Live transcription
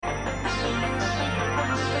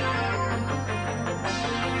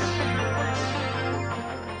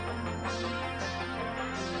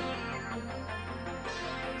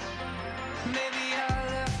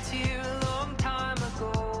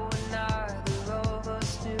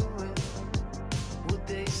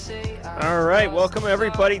All right, welcome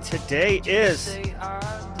everybody. Today is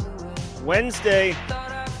Wednesday.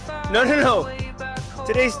 No.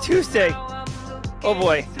 Today's Tuesday. Oh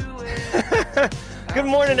boy. Good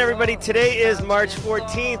morning, everybody. Today is March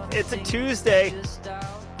 14th. It's a Tuesday.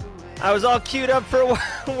 I was all queued up for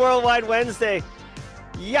Worldwide Wednesday.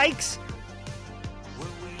 Yikes.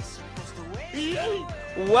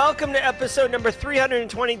 Welcome to episode number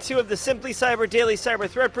 322 of the Simply Cyber Daily Cyber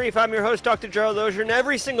Threat Brief. I'm your host, Dr. Gerald Ozier, and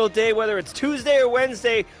every single day, whether it's Tuesday or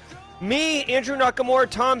Wednesday, me, Andrew Nakamura,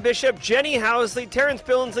 Tom Bishop, Jenny Housley, Terrence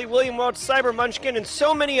Billingsley, William Welch, Cyber Munchkin, and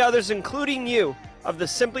so many others, including you, of the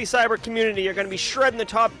Simply Cyber community, are going to be shredding the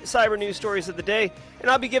top cyber news stories of the day,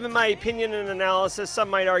 and I'll be giving my opinion and analysis. Some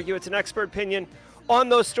might argue it's an expert opinion on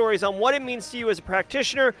those stories, on what it means to you as a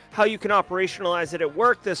practitioner, how you can operationalize it at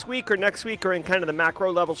work this week or next week, or in kind of the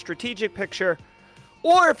macro level strategic picture.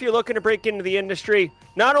 Or if you're looking to break into the industry,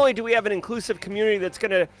 not only do we have an inclusive community that's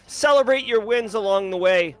going to celebrate your wins along the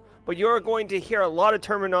way, but you're going to hear a lot of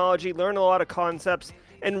terminology, learn a lot of concepts,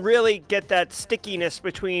 and really get that stickiness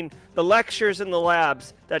between the lectures and the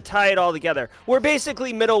labs that tie it all together. We're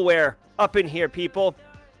basically middleware up in here, people.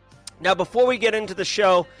 Now, before we get into the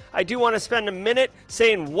show, I do want to spend a minute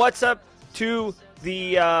saying what's up to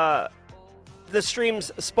the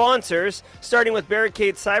stream's sponsors, starting with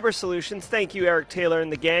Barricade Cyber Solutions. Thank you, Eric Taylor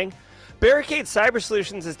and the gang. Barricade Cyber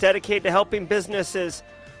Solutions is dedicated to helping businesses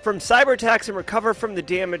from cyber attacks and recover from the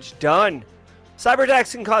damage done. Cyber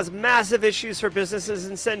attacks can cause massive issues for businesses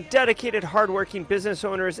and send dedicated, hardworking business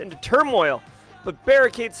owners into turmoil. But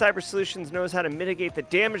Barricade Cyber Solutions knows how to mitigate the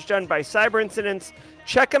damage done by cyber incidents.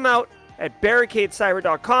 Check them out at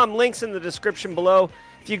barricadecyber.com. Links in the description below.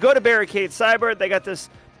 If you go to Barricade Cyber, they got this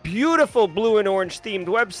beautiful blue and orange themed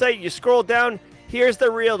website. You scroll down, here's the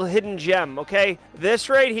real hidden gem, okay? This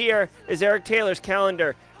right here is Eric Taylor's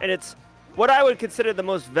calendar, and it's what I would consider the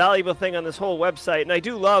most valuable thing on this whole website. And I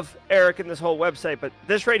do love Eric and this whole website, but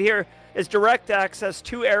this right here is direct access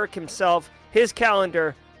to Eric himself, his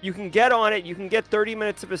calendar. You can get on it, you can get 30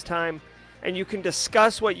 minutes of his time, and you can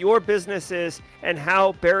discuss what your business is and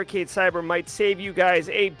how Barricade Cyber might save you guys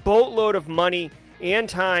a boatload of money and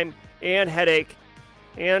time and headache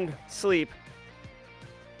and sleep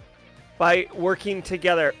by working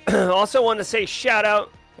together. Also want to say shout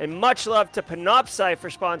out and much love to Panoptcy for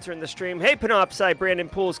sponsoring the stream. Hey Panoptcy, Brandon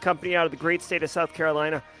Poole's company out of the great state of South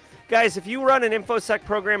Carolina. Guys, if you run an InfoSec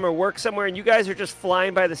program or work somewhere and you guys are just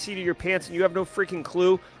flying by the seat of your pants and you have no freaking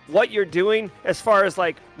clue what you're doing as far as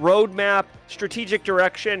like roadmap, strategic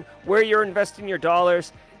direction, where you're investing your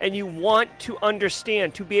dollars, and you want to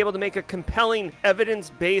understand, to be able to make a compelling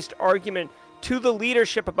evidence-based argument to the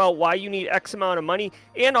leadership about why you need X amount of money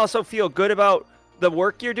and also feel good about the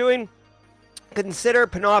work you're doing, consider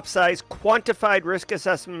Panoptcy's quantified risk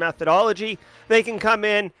assessment methodology. They can come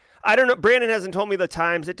in, I don't know, Brandon hasn't told me the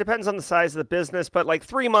times. It depends on the size of the business, but like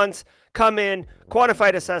 3 months, come in,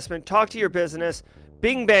 quantified assessment, talk to your business,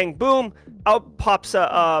 bing, bang, boom, out pops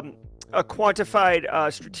a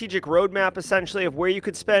quantified strategic roadmap, essentially, of where you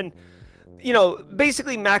could spend,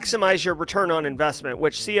 basically maximize your return on investment,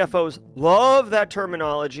 which CFOs love that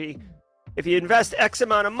terminology. If you invest X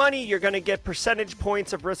amount of money, you're going to get percentage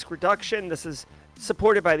points of risk reduction. This is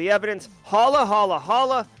supported by the evidence. Holla, holla,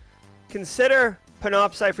 holla. Consider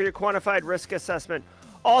Panoptcy for your quantified risk assessment.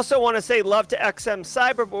 Also want to say love to XM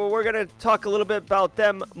Cyber, but we're going to talk a little bit about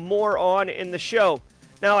them more on in the show.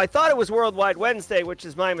 Now, I thought it was Worldwide Wednesday, which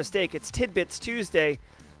is my mistake. It's Tidbits Tuesday.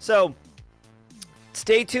 So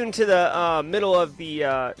stay tuned to the middle of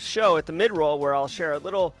the show at the mid-roll, where I'll share a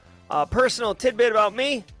little personal tidbit about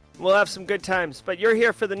me. We'll have some good times. But you're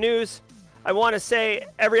here for the news. I want to say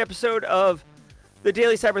every episode of the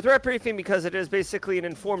Daily Cyber Threat Briefing, because it is basically an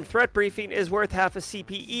informed threat briefing, is worth half a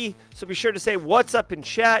CPE. So be sure to say what's up in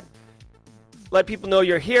chat. Let people know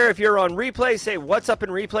you're here. If you're on replay, say what's up in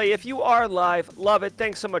replay. If you are live, love it.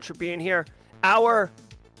 Thanks so much for being here. Our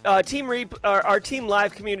team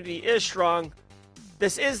live community is strong.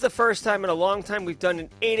 This is the first time in a long time we've done an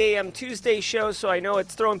 8 a.m. Tuesday show, so I know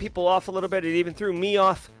it's throwing people off a little bit. It even threw me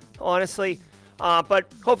off, honestly. But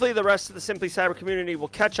hopefully the rest of the Simply Cyber community will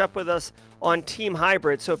catch up with us on Team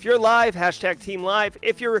Hybrid. So if you're live, hashtag Team Live.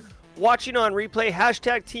 If you're watching on replay,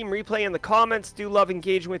 hashtag Team Replay in the comments. Do love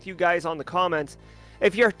engaging with you guys on the comments.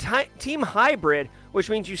 If you're Team Hybrid, which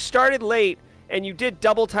means you started late and you did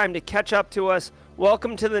double time to catch up to us,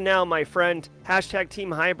 welcome to the now, my friend. Hashtag Team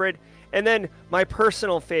Hybrid. And then my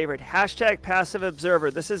personal favorite, hashtag Passive Observer.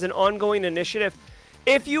 This is an ongoing initiative.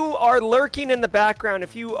 If you are lurking in the background,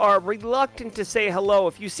 if you are reluctant to say hello,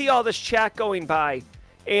 if you see all this chat going by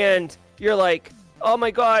and you're like, Oh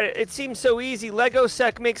my God, it seems so easy.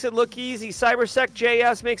 LegoSec makes it look easy. CyberSec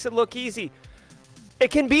JS makes it look easy.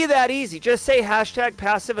 It can be that easy. Just say hashtag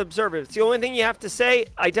passive observer. It's the only thing you have to say.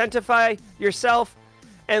 Identify yourself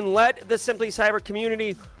and let the Simply Cyber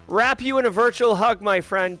community wrap you in a virtual hug, my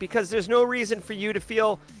friend, because there's no reason for you to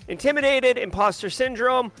feel intimidated, imposter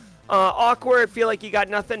syndrome, awkward, feel like you got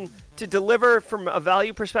nothing to deliver from a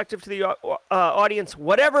value perspective to the audience.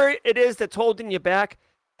 Whatever it is that's holding you back,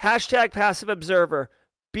 hashtag passive observer.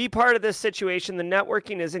 Be part of this situation. The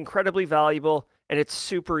networking is incredibly valuable, and it's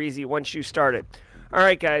super easy once you start it. All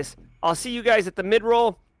right, guys. I'll see you guys at the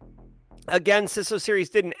mid-roll. Again, CISO Series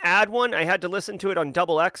didn't add one. I had to listen to it on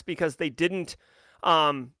Double X because they didn't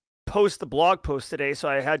post the blog post today, so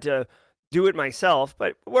I had to do it myself.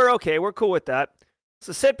 But we're okay. We're cool with that.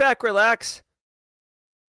 So sit back, relax.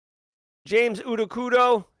 James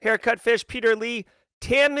Udukudo, Haircut Fish, Peter Lee,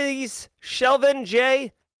 Tammy's Shelvin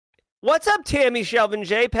J. What's up, Tammy Shelvin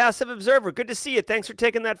J? Passive Observer. Good to see you. Thanks for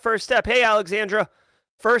taking that first step. Hey, Alexandra.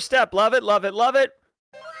 First step. Love it, love it, love it.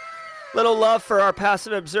 Little love for our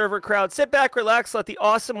Passive Observer crowd. Sit back, relax, let the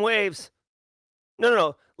awesome waves.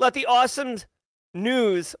 No. Let the awesome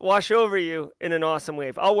news wash over you in an awesome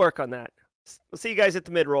wave. I'll work on that. We'll see you guys at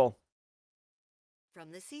the mid-roll.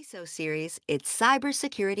 From the CISO series, it's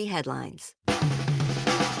Cybersecurity Headlines.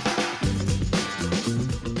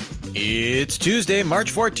 It's Tuesday,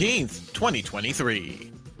 March 14th,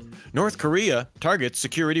 2023. North Korea targets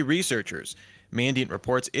security researchers. Mandiant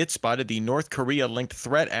reports it spotted the North Korea-linked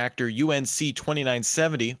threat actor UNC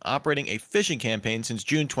 2970 operating a phishing campaign since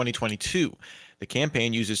June 2022. The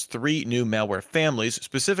campaign uses 3 new malware families,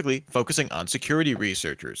 specifically focusing on security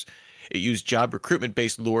researchers. It used job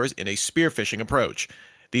recruitment-based lures in a spear phishing approach.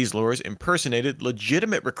 These lures impersonated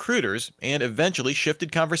legitimate recruiters and eventually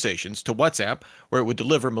shifted conversations to WhatsApp, where it would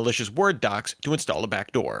deliver malicious Word docs to install a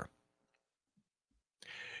backdoor.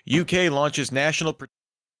 UK launches national...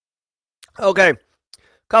 Okay,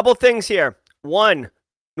 couple things here. One,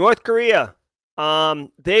 North Korea. So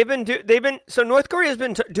North Korea has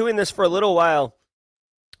been doing this for a little while.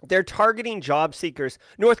 They're targeting job seekers.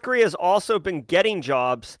 North Korea has also been getting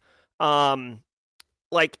jobs,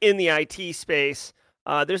 like in the IT space.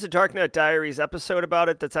 There's a Darknet Diaries episode about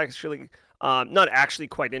it that's actually not actually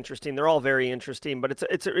quite interesting. They're all very interesting, but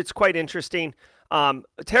it's quite interesting.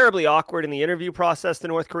 Terribly awkward in the interview process, the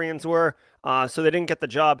North Koreans were, so they didn't get the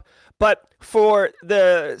job. But for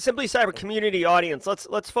the Simply Cyber community audience,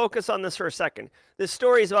 let's focus on this for a second. This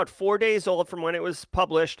story is about 4 days old from when it was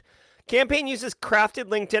published. Campaign uses crafted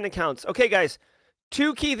LinkedIn accounts. Okay, guys,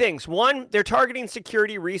 2 key things. One, they're targeting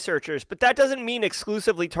security researchers, but that doesn't mean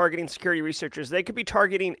exclusively targeting security researchers. They could be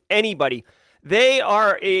targeting anybody.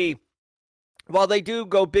 While they do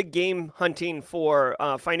go big game hunting for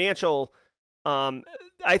financial,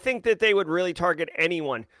 I think that they would really target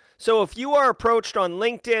anyone. So if you are approached on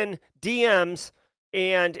LinkedIn DMs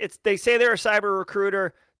and they say they're a cyber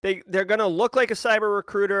recruiter, they're going to look like a cyber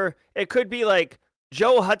recruiter. It could be like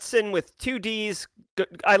Joe Hudson with 2 Ds.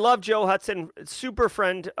 I love Joe Hudson, super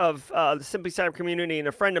friend of the Simply Cyber community and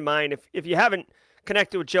a friend of mine. If you haven't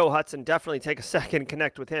connected with Joe Hudson, definitely take a second and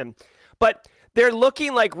connect with him. But they're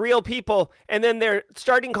looking like real people, and then they're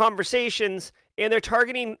starting conversations, and they're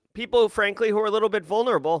targeting people, frankly, who are a little bit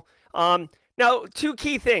vulnerable. Now, 2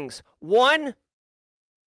 key things. One,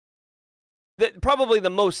 probably the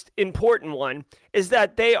most important one, is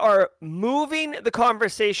that they are moving the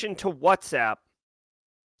conversation to WhatsApp.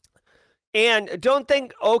 And don't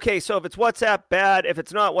think, okay, so if it's WhatsApp, bad. If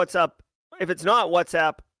it's not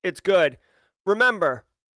WhatsApp, it's good. Remember,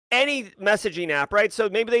 any messaging app, right? So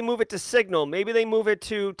maybe they move it to Signal. Maybe they move it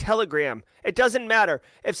to Telegram. It doesn't matter.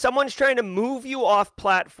 If someone's trying to move you off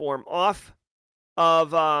platform, off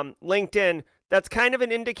of LinkedIn, that's kind of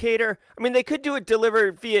an indicator. I mean, they could do it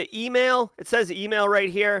delivered via email. It says email right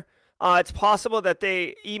here. It's possible that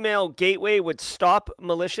the email gateway would stop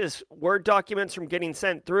malicious Word documents from getting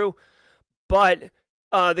sent through. But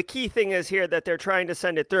the key thing is here that they're trying to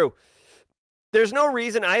send it through. There's no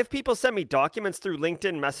reason. I have people send me documents through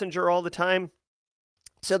LinkedIn Messenger all the time.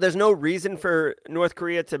 So there's no reason for North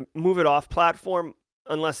Korea to move it off platform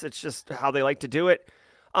unless it's just how they like to do it.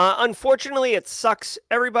 Unfortunately, it sucks,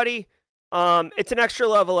 everybody. It's an extra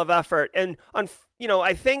level of effort. And,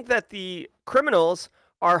 I think that the criminals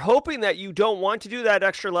are hoping that you don't want to do that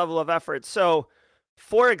extra level of effort. So,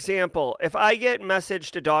 for example, if I get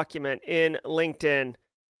messaged a document in LinkedIn,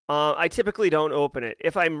 I typically don't open it.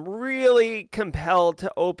 If I'm really compelled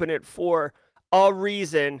to open it for a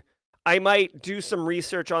reason, I might do some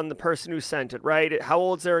research on the person who sent it, right? How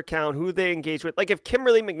old's their account? Who they engage with? Like if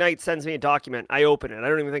Kimberly McKnight sends me a document, I open it. I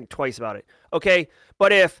don't even think twice about it. Okay.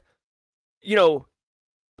 But if,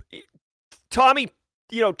 Tommy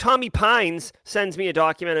Pines sends me a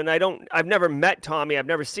document, and I've never met Tommy. I've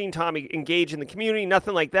never seen Tommy engage in the community,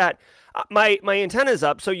 nothing like that. My antenna's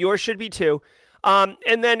up, so yours should be too.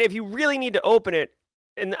 And then if you really need to open it,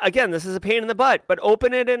 and again, this is a pain in the butt, but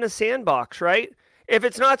open it in a sandbox, right? If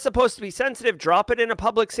it's not supposed to be sensitive, drop it in a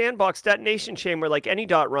public sandbox detonation chamber like any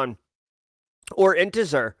dot run or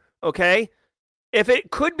integer, okay? If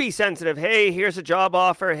it could be sensitive, hey, here's a job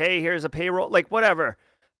offer, hey, here's a payroll, like whatever,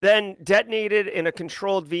 then detonate it in a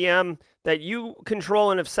controlled VM that you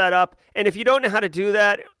control and have set up. And if you don't know how to do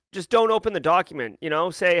that, just don't open the document,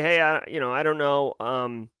 say, hey, I don't know.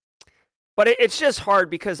 But it's just hard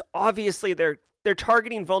because obviously they're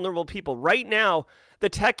targeting vulnerable people. Right now, the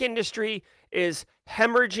tech industry is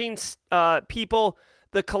hemorrhaging people.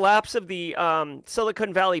 The collapse of the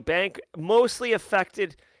Silicon Valley Bank mostly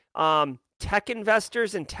affected tech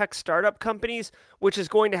investors and tech startup companies, which is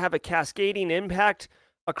going to have a cascading impact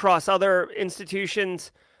across other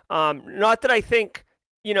institutions. Not that I think,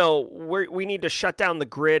 we need to shut down the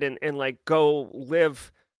grid and like go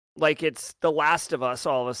live like it's The Last of Us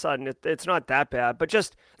all of a sudden. It's not that bad, but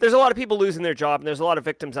just there's a lot of people losing their job and there's a lot of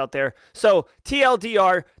victims out there. So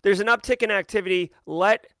TLDR, there's an uptick in activity.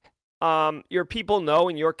 Let your people know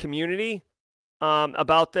in your community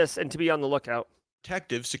about this and to be on the lookout.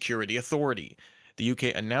 Protective Security Authority. The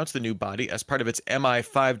UK announced the new body as part of its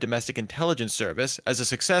MI5 domestic intelligence service as a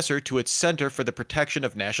successor to its Centre for the Protection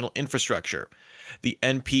of National Infrastructure. The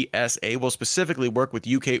NPSA will specifically work with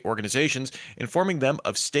UK organizations, informing them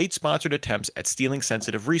of state-sponsored attempts at stealing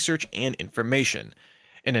sensitive research and information.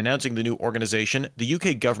 In announcing the new organization, the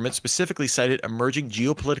UK government specifically cited emerging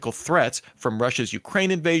geopolitical threats from Russia's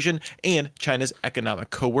Ukraine invasion and China's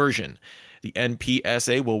economic coercion. The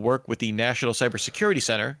NPSA will work with the National Cybersecurity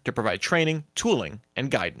Center to provide training, tooling, and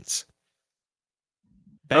guidance.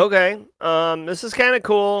 Okay, this is kind of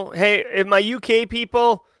cool. Hey, if my UK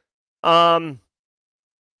people, any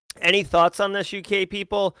thoughts on this, UK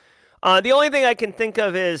people? The only thing I can think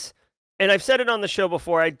of is, and I've said it on the show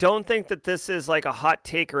before, I don't think that this is like a hot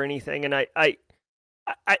take or anything. And I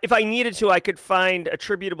if I needed to, I could find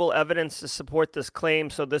attributable evidence to support this claim.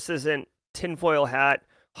 So this isn't tinfoil hat,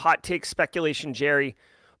 hot take speculation, Jerry.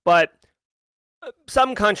 But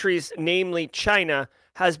some countries, namely China,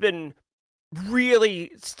 has been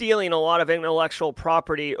really stealing a lot of intellectual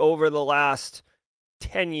property over the last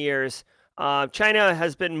 10 years. China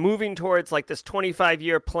has been moving towards like this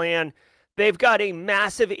 25-year plan. They've got a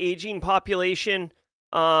massive aging population.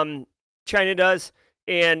 China does,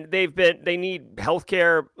 and they need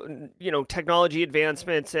healthcare, technology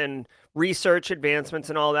advancements and research advancements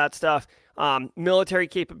and all that stuff. Military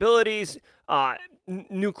capabilities,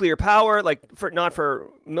 nuclear power, like not for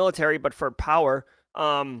military, but for power.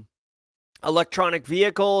 Electronic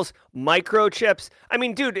vehicles, microchips. I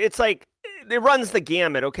mean, dude, it's like it runs the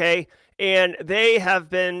gamut, okay? And they have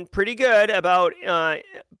been pretty good about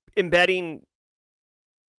embedding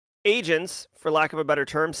agents, for lack of a better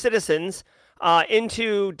term, citizens,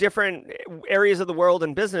 into different areas of the world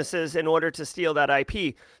and businesses in order to steal that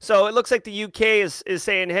IP. So it looks like the UK is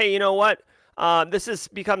saying, hey, you know what? This has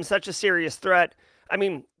become such a serious threat. I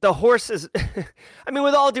mean, the horse is, I mean,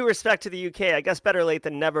 with all due respect to the UK, I guess better late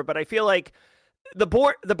than never, but I feel like the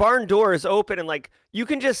barn door is open and like, you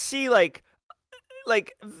can just see like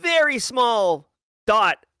very small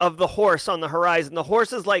dot of the horse on the horizon. The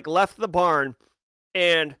horse is like left the barn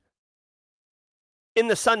and in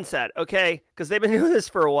the sunset, okay? Because they've been doing this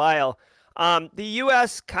for a while. The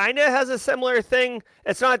U.S. kind of has a similar thing.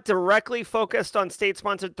 It's not directly focused on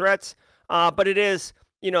state-sponsored threats, but it is,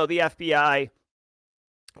 the FBI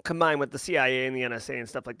combined with the CIA and the NSA and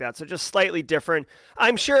stuff like that. So just slightly different.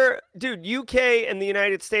 I'm sure, dude, UK and the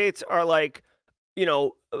United States are like,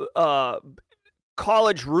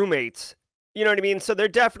 college roommates. You know what I mean? So they're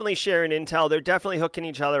definitely sharing intel. They're definitely hooking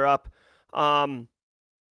each other up. And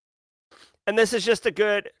this is just a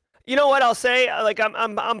good, you know what I'll say? Like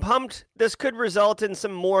I'm pumped. This could result in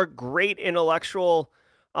some more great intellectual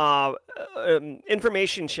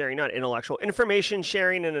information sharing, not intellectual, information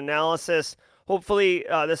sharing and analysis. Hopefully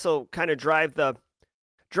this will kind of drive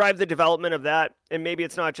the development of that. And maybe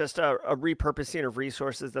it's not just a repurposing of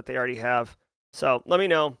resources that they already have. So let me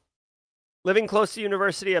know. Living close to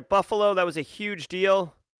University at Buffalo, that was a huge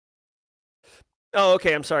deal. Oh,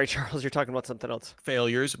 okay. I'm sorry, Charles. You're talking about something else.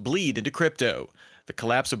 Failures bleed into crypto. The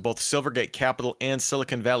collapse of both Silvergate Capital and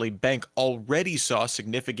Silicon Valley Bank already saw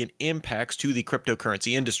significant impacts to the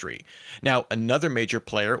cryptocurrency industry. Now, another major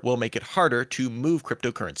player will make it harder to move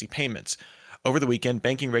cryptocurrency payments. Over the weekend,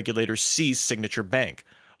 banking regulators seized Signature Bank.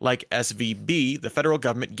 Like SVB, the federal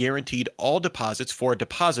government guaranteed all deposits for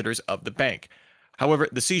depositors of the bank. However,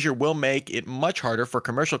 the seizure will make it much harder for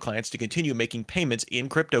commercial clients to continue making payments in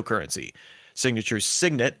cryptocurrency. Signature's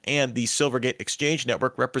Signet and the Silvergate Exchange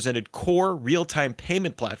Network represented core real-time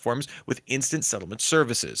payment platforms with instant settlement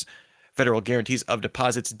services. Federal guarantees of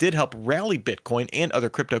deposits did help rally Bitcoin and other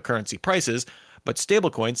cryptocurrency prices, but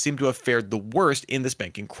stablecoins seem to have fared the worst in this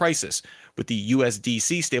banking crisis, with the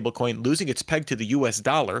USDC stablecoin losing its peg to the US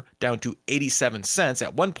dollar down to 87 cents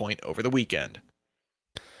at one point over the weekend.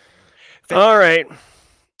 All right.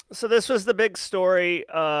 So this was the big story.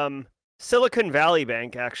 Silicon Valley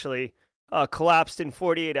Bank actually collapsed in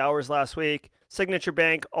 48 hours last week. Signature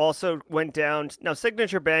Bank also went down. Now,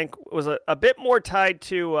 Signature Bank was a bit more tied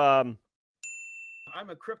to... I'm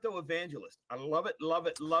a crypto evangelist. I love it, love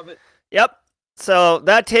it, love it. Yep. So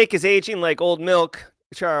that take is aging like old milk,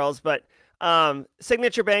 Charles. But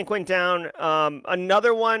Signature Bank went down.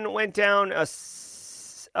 Another one went down.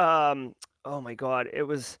 Oh, my God. It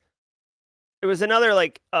was another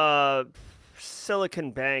like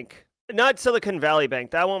Silicon Bank. Not Silicon Valley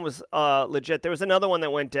Bank. That one was legit. There was another one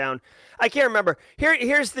that went down. I can't remember.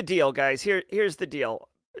 Here's the deal, guys. Here's the deal.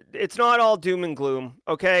 It's not all doom and gloom,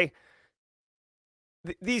 okay?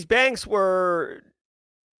 These banks were,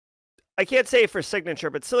 I can't say for Signature,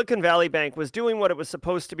 but Silicon Valley Bank was doing what it was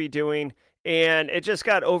supposed to be doing, and it just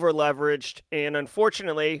got over leveraged. And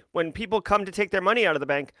unfortunately, when people come to take their money out of the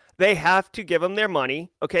bank, they have to give them their money.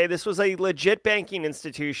 Okay, this was a legit banking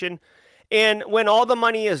institution. And when all the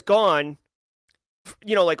money is gone,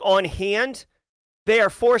 like on hand, they are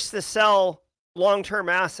forced to sell long-term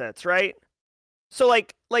assets, right? So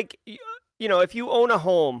like if you own a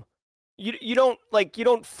home, you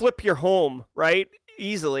don't flip your home, right?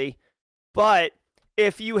 Easily. But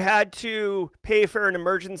if you had to pay for an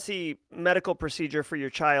emergency medical procedure for your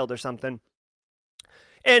child or something,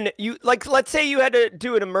 and you let's say you had to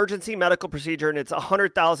do an emergency medical procedure and it's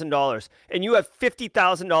 $100,000 and you have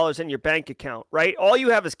 $50,000 in your bank account, right? All you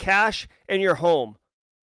have is cash and your home.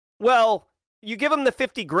 Well, you give them the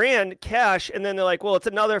 50 grand cash and then they're like, well, it's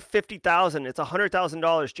another 50,000. It's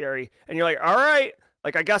 $100,000, Jerry. And you're like, all right,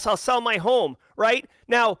 I guess I'll sell my home, right?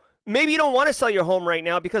 Now, maybe you don't want to sell your home right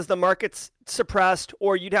now because the market's suppressed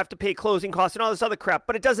or you'd have to pay closing costs and all this other crap,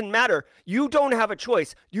 but it doesn't matter. You don't have a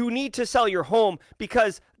choice. You need to sell your home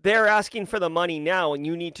because they're asking for the money now and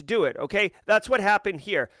you need to do it, okay? That's what happened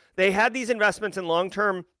here. They had these investments in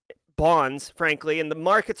long-term bonds, frankly, and the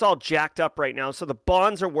market's all jacked up right now, so the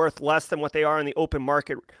bonds are worth less than what they are in the open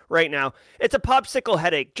market right now. It's a popsicle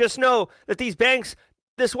headache. Just know that these banks,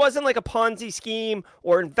 this wasn't like a Ponzi scheme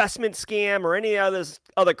or investment scam or any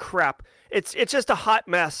other crap. It's just a hot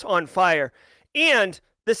mess on fire. And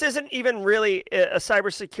this isn't even really a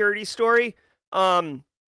cybersecurity story. And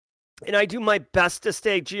I do my best to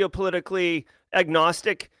stay geopolitically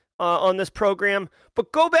agnostic on this program.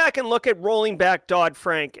 But go back and look at rolling back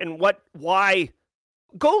Dodd-Frank and why.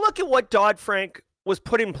 Go look at what Dodd-Frank was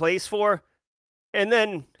put in place for. And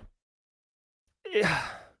then...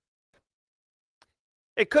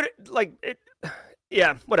 It could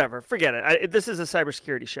yeah, whatever. Forget it. This is a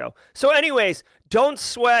cybersecurity show. So anyways, don't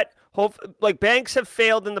sweat. Banks have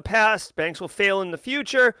failed in the past. Banks will fail in the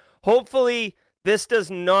future. Hopefully this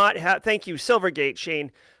does not have, thank you, Silvergate,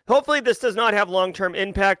 Shane. Hopefully this does not have long-term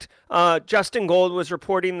impact. Justin Gold was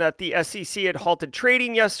reporting that the SEC had halted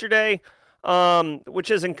trading yesterday,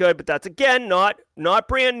 which isn't good, but that's, again, not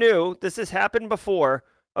brand new. This has happened before.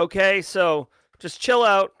 Okay, so just chill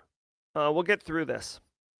out. We'll get through this.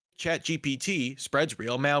 ChatGPT spreads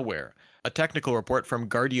real malware. A technical report from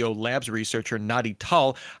Guardio Labs researcher Nadi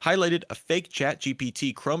Tal highlighted a fake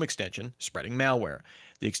ChatGPT Chrome extension spreading malware.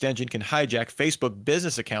 The extension can hijack Facebook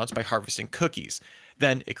business accounts by harvesting cookies.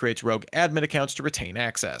 Then it creates rogue admin accounts to retain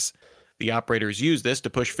access. The operators use this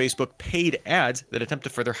to push Facebook paid ads that attempt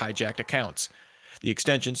to further hijack accounts. The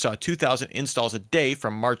extension saw 2,000 installs a day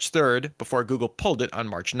from March 3rd before Google pulled it on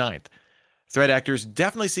March 9th. Threat actors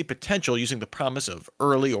definitely see potential using the promise of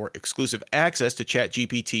early or exclusive access to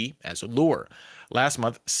ChatGPT as a lure. Last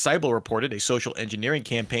month, Cybele reported a social engineering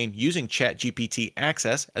campaign using ChatGPT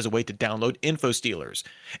access as a way to download info stealers.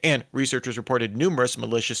 And researchers reported numerous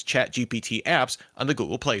malicious ChatGPT apps on the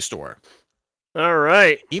Google Play Store. All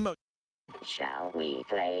right. Shall we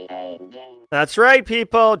play a game? That's right,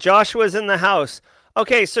 people. Joshua's in the house.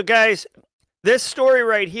 Okay, so guys, this story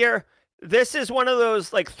right here, this is one of those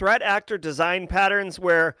threat actor design patterns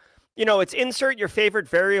where, it's insert your favorite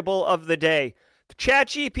variable of the day.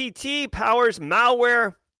 ChatGPT powers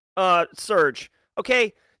malware surge.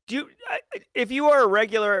 Okay, if you are a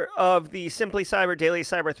regular of the Simply Cyber Daily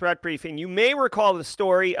Cyber Threat Briefing, you may recall the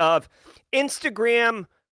story of Instagram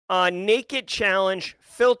naked challenge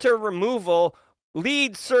filter removal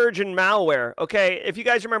lead surge in malware. Okay, if you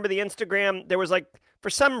guys remember the Instagram, there was like for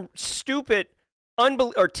some stupid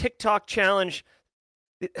or TikTok challenge.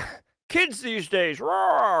 Kids these days,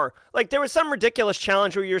 roar! Like there was some ridiculous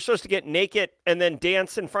challenge where you were supposed to get naked and then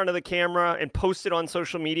dance in front of the camera and post it on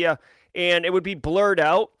social media, and it would be blurred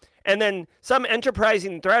out. And then some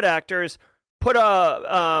enterprising threat actors put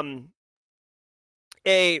a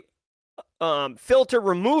filter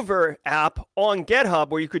remover app on GitHub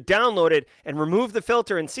where you could download it and remove the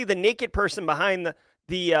filter and see the naked person behind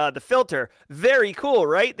the filter. Very cool,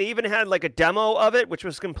 right? They even had like a demo of it, which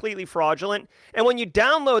was completely fraudulent. And when you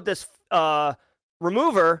download this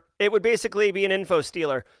remover, it would basically be an info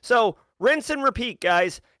stealer. So rinse and repeat,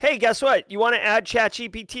 guys. Hey, guess what? You want to add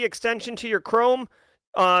ChatGPT extension to your Chrome?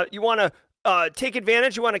 You want to take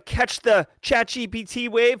advantage? You want to catch the ChatGPT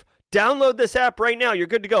wave? Download this app right now. You're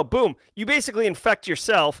good to go. Boom. You basically infect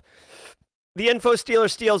yourself. The info stealer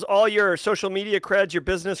steals all your social media creds, your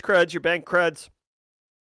business creds, your bank creds,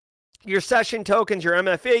 your session tokens, your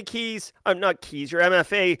MFA keys. Not keys, your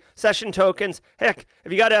MFA session tokens. Heck,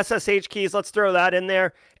 if you got SSH keys, let's throw that in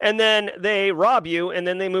there. And then they rob you, and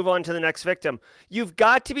then they move on to the next victim. You've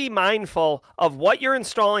got to be mindful of what you're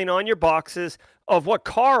installing on your boxes, of what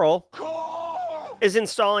Carl is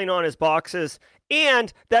installing on his boxes,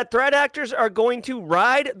 and that threat actors are going to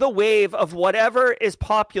ride the wave of whatever is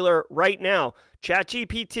popular right now.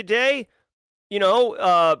 ChatGPT today,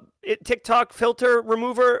 TikTok filter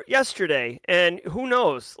remover yesterday, and who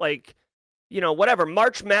knows, whatever.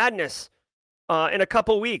 March Madness in a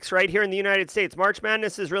couple weeks right here in the United States. March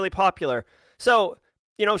Madness is really popular. So,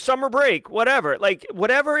 summer break, whatever.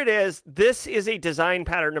 Whatever it is, this is a design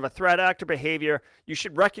pattern of a threat actor behavior. You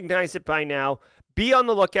should recognize it by now. Be on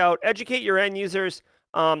the lookout. Educate your end users,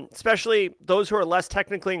 especially those who are less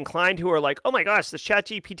technically inclined, who are like, oh my gosh, this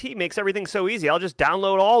ChatGPT makes everything so easy. I'll just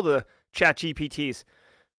download all the ChatGPTs.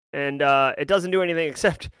 And it doesn't do anything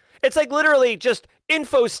except, it's like literally just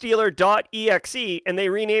infostealer.exe, and they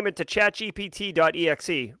rename it to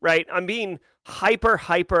chatgpt.exe, right? I'm being hyper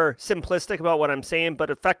simplistic about what I'm saying, but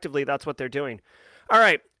effectively that's what they're doing. All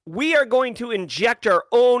right, we are going to inject our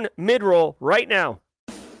own mid-roll right now.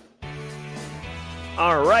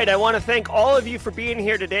 All right, I want to thank all of you for being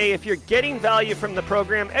here today. If you're getting value from the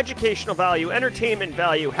program, educational value, entertainment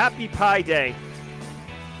value, happy Pi Day,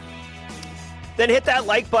 then hit that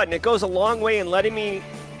like button. It goes a long way in letting me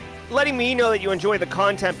know that you enjoy the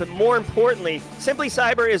content, but more importantly, Simply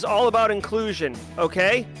Cyber is all about inclusion,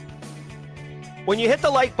 okay? When you hit the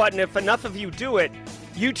like button, if enough of you do it,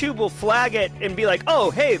 YouTube will flag it and be like, oh,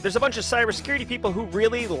 hey, there's a bunch of cybersecurity people who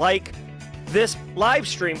really like this live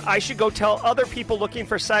stream. I should go tell other people looking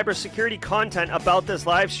for cybersecurity content about this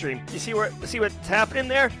live stream. You see what's happening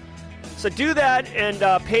there? So do that and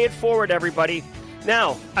pay it forward, everybody.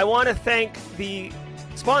 Now, I want to thank the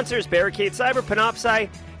sponsors, Barricade Cyber, Panoptcy,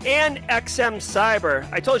 and XM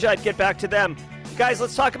Cyber. I told you I'd get back to them. Guys,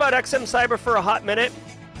 let's talk about XM Cyber for a hot minute.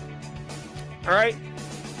 All right?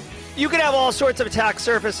 You can have all sorts of attack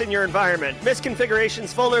surface in your environment.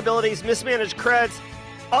 Misconfigurations, vulnerabilities, mismanaged creds,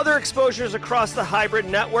 other exposures across the hybrid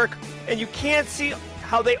network, and you can't see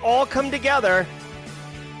how they all come together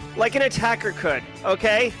like an attacker could,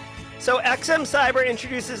 okay? So XM Cyber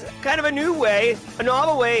introduces kind of a new way, a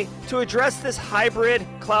novel way to address this hybrid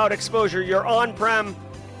cloud exposure. You're on-prem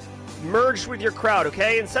merged with your crowd,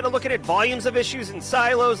 okay? Instead of looking at volumes of issues in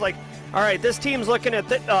silos, like, all right, this team's looking at,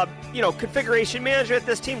 configuration management.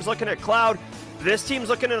 This team's looking at cloud. This team's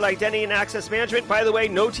looking at identity and access management. By the way,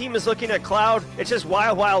 no team is looking at cloud. It's just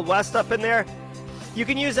wild, wild west up in there. You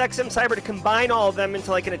can use XM Cyber to combine all of them into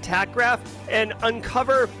like an attack graph and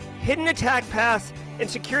uncover hidden attack paths and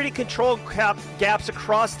security control gaps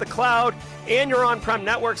across the cloud and your on-prem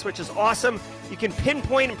networks, which is awesome. You can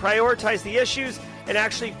pinpoint and prioritize the issues and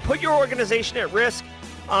actually put your organization at risk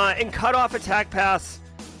and cut off attack paths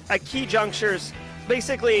at key junctures.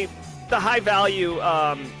 Basically, the high-value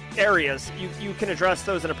areas, you can address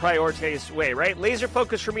those in a prioritized way, right?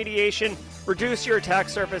 Laser-focused remediation, reduce your attack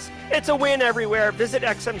surface. It's a win everywhere. Visit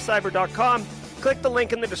xmcyber.com. Click the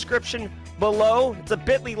link in the description below. It's a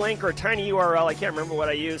bit.ly link or a tiny URL. I can't remember what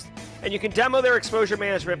I used. And you can demo their exposure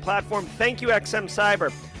management platform. Thank you, XM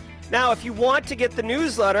Cyber. Now, if you want to get the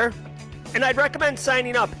newsletter, and I'd recommend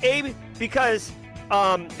signing up, because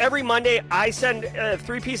every Monday I send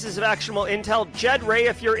 3 pieces of actionable intel. Jed Ray,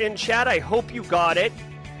 if you're in chat, I hope you got it.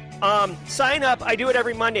 Sign up. I do it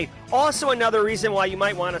every Monday. Also, another reason why you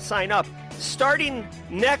might want to sign up. Starting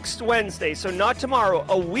next Wednesday, so not tomorrow,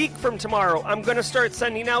 a week from tomorrow, I'm going to start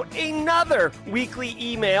sending out another weekly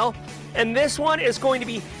email. And this one is going to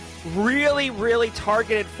be really, really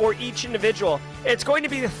targeted for each individual. It's going to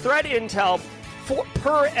be the threat intel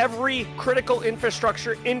per every critical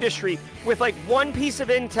infrastructure industry, with like one piece of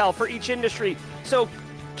intel for each industry. So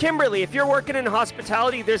Kimberly, if you're working in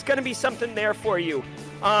hospitality, there's going to be something there for you.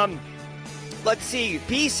 Let's see,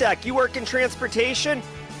 BSEC, you work in transportation,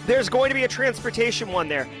 there's going to be a transportation one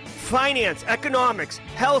there. Finance, economics,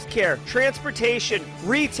 healthcare, transportation,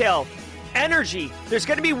 retail, energy. There's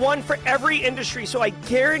going to be one for every industry, so I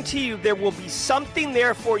guarantee you there will be something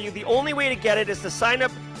there for you. The only way to get it is to sign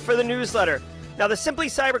up for the newsletter. Now, the Simply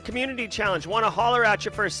Cyber Community Challenge, want to holler at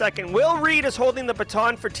you for a second. Will Reed is holding the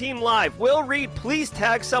baton for Team Live. Will Reed, please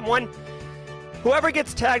tag someone. Whoever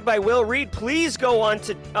gets tagged by Will Reed, please go on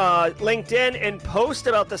to LinkedIn and post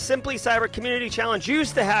about the Simply Cyber Community Challenge.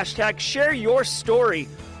 Use the hashtag, share your story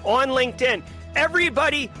on LinkedIn.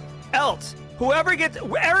 Everybody else, whoever gets,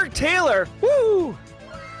 Eric Taylor, woo!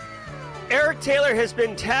 Eric Taylor has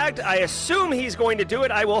been tagged. I assume he's going to do it.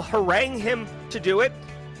 I will harangue him to do it.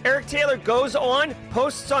 Eric Taylor goes on,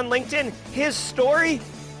 posts on LinkedIn his story.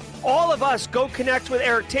 All of us go connect with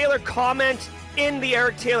Eric Taylor, comment in the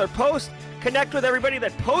Eric Taylor post, connect with everybody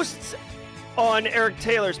that posts on Eric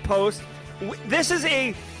Taylor's post. This is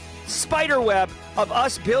a spider web of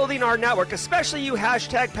us building our network, especially you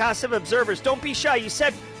hashtag passive observers. Don't be shy. You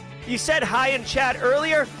said hi in chat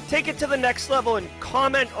earlier. Take it to the next level and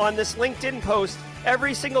comment on this LinkedIn post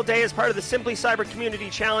every single day as part of the Simply Cyber Community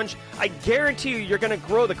Challenge. I guarantee you're going to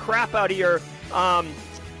grow the crap out of your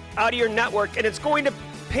network, and it's going to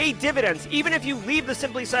pay dividends. Even if you leave the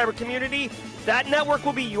Simply Cyber community, that network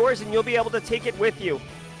will be yours, and you'll be able to take it with you.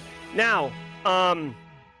 Now, I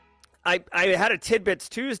had a Tidbits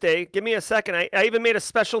Tuesday. Give me a second. I even made a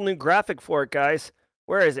special new graphic for it, guys.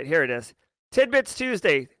 Where is it? Here it is. Tidbits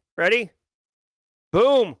Tuesday. Ready?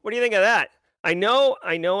 Boom. What do you think of that? I know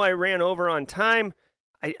I ran over on time.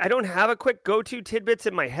 I don't have a quick go-to tidbits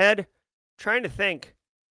in my head. I'm trying to think.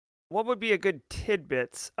 What would be a good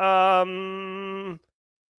tidbits?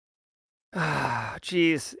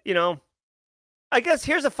 Geez, I guess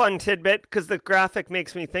here's a fun tidbit because the graphic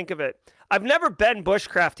makes me think of it. I've never been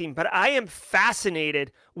bushcrafting, but I am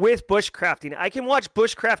fascinated with bushcrafting. I can watch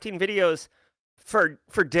bushcrafting videos for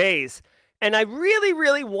days. And I really,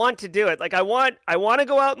 really want to do it. Like I want to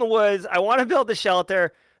go out in the woods. I want to build a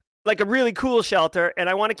shelter, like a really cool shelter, and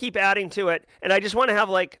I want to keep adding to it. And I just want to have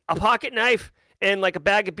like a pocket knife and like a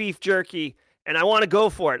bag of beef jerky, and I want to go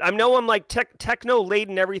for it. I know I'm like techno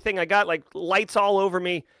laden everything. I got like lights all over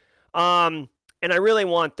me, and I really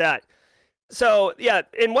want that. So yeah,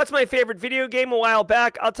 and what's my favorite video game a while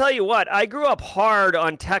back? I'll tell you what. I grew up hard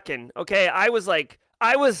on Tekken. Okay, I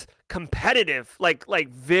was competitive, like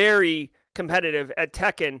very competitive at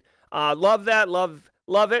Tekken. Love that,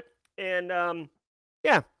 love it. And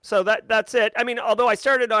yeah, so that's it. I mean, although I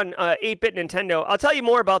started on 8-bit Nintendo, I'll tell you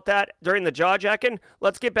more about that during the jaw jacking.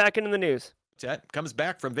 Let's get back into the news. Tet comes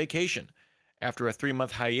back from vacation. After a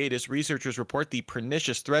 3-month hiatus, researchers report the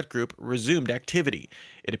pernicious threat group resumed activity.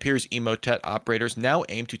 It appears Emotet operators now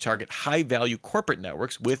aim to target high-value corporate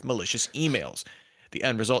networks with malicious emails. The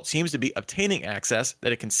end result seems to be obtaining access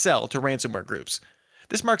that it can sell to ransomware groups.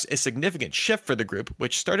 This marks a significant shift for the group,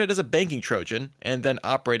 which started as a banking Trojan and then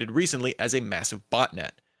operated recently as a massive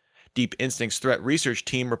botnet. Deep Instinct's threat research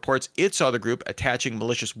team reports it saw the group attaching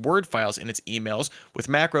malicious Word files in its emails with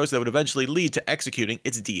macros that would eventually lead to executing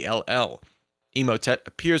its DLL. Emotet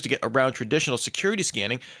appears to get around traditional security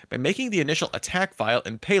scanning by making the initial attack file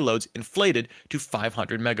and payloads inflated to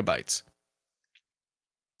 500 megabytes.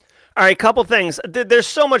 All right, couple things. There's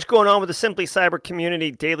so much going on with the Simply Cyber Community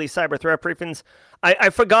Daily Cyber Threat Briefings. I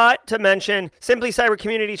forgot to mention Simply Cyber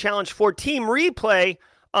Community Challenge for Team Replay.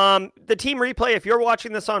 The Team Replay, if you're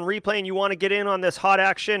watching this on replay and you want to get in on this hot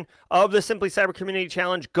action of the Simply Cyber Community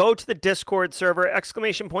Challenge, go to the Discord server,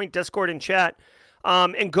 / Discord in chat,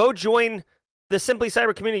 and go join the Simply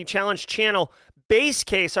Cyber Community Challenge channel. Base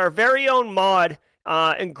Case, our very own mod,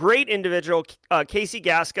 and great individual, Casey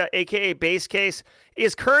Gasca, aka Base Case,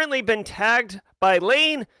 is currently been tagged by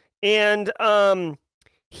Lane, and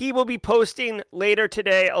he will be posting later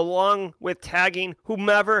today along with tagging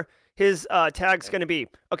whomever his tag's going to be.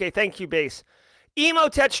 Okay, thank you, Base.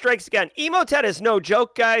 Emotet strikes again. Emotet is no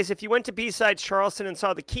joke, guys. If you went to B-Sides Charleston and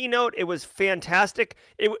saw the keynote, it was fantastic.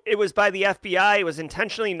 It was by the FBI. It was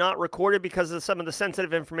intentionally not recorded because of some of the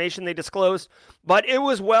sensitive information they disclosed, but it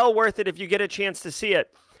was well worth it if you get a chance to see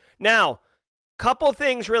it. Now, couple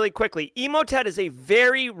things really quickly. Emotet is a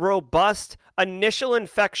very robust initial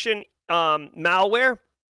infection malware.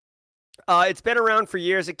 It's been around for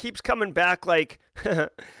years. It keeps coming back like...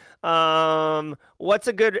 what's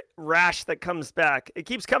a good rash that comes back? It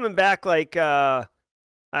keeps coming back like, I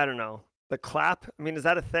don't know. The clap. I mean, is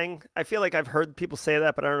that a thing? I feel like I've heard people say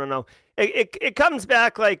that, but I don't know. It comes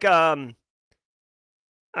back like I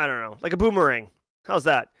don't know, like a boomerang. How's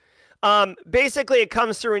that? Basically, it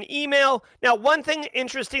comes through an email. Now, one thing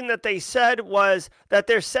interesting that they said was that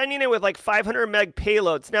they're sending it with like 500 meg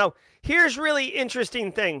payloads. Now, here's really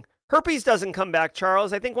interesting thing. Herpes doesn't come back,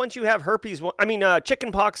 Charles. I think once you have herpes,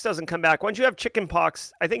 chicken pox doesn't come back. Once you have chicken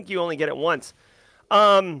pox, I think you only get it once.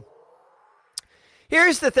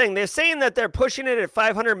 Here's the thing. They're saying that they're pushing it at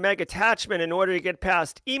 500 meg attachment in order to get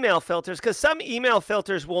past email filters, because some email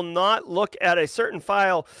filters will not look at a certain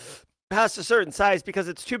file past a certain size because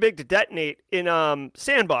it's too big to detonate in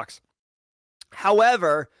Sandbox.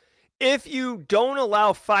 However, if you don't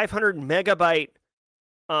allow 500 megabyte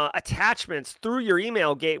attachments through your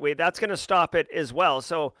email gateway, that's going to stop it as well.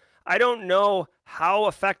 So I don't know how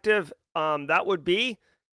effective that would be.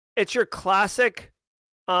 It's your classic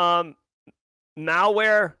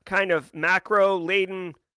malware, kind of macro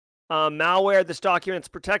laden malware. This document's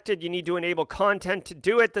protected. You need to enable content to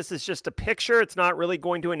do it. This is just a picture. It's not really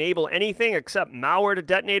going to enable anything except malware to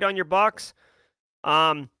detonate on your box.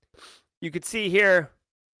 You could see here,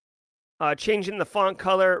 changing the font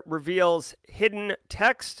color reveals hidden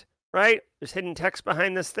text, right? There's hidden text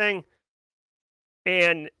behind this thing.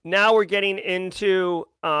 And now we're getting into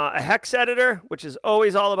a hex editor, which is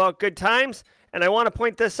always all about good times. And I want to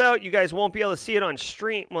point this out. You guys won't be able to see it on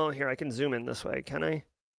stream. Well, here, I can zoom in this way, can I?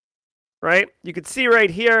 Right? You can see right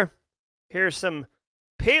here. Here's some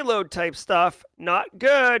payload type stuff. Not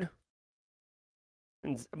good.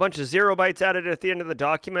 And a bunch of 0 bytes added at the end of the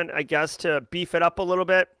document, I guess, to beef it up a little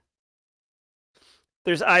bit.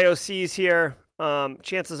 There's IOCs here.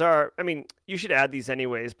 Chances are, I mean, you should add these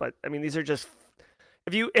anyways, but I mean, these are just,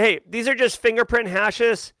 these are just fingerprint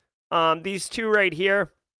hashes. These two right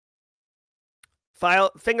here.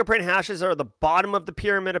 Fingerprint hashes are the bottom of the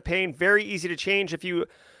pyramid of pain. Very easy to change. If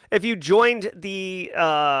you joined the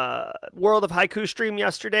World of Haiku stream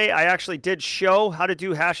yesterday, I actually did show how to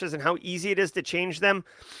do hashes and how easy it is to change them.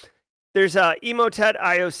 There's Emotet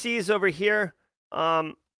IOCs over here.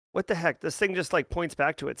 What the heck? This thing just like points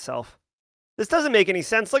back to itself. This doesn't make any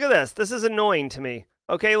sense. Look at this. This is annoying to me.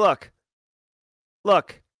 Okay, look.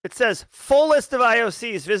 Look. It says full list of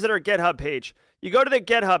IOCs. Visit our GitHub page. You go to the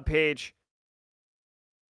GitHub page.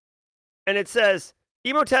 And it says,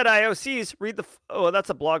 Emotet IOCs, read the... Oh,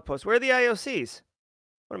 that's a blog post. Where are the IOCs?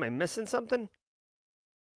 What, am I missing something?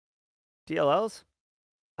 DLLs?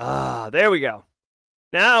 Ah, there we go.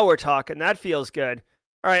 Now we're talking. That feels good.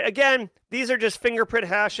 All right, again, these are just fingerprint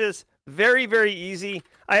hashes. Very, very easy.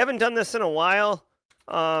 I haven't done this in a while.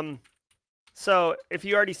 So if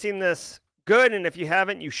you already seen this, good. And if you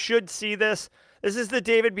haven't, you should see this. This is the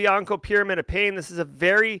David Bianco Pyramid of Pain. This is a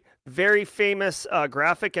very, very famous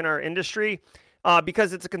graphic in our industry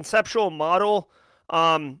because it's a conceptual model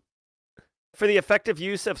for the effective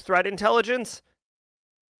use of threat intelligence.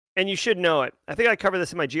 And you should know it. I think I covered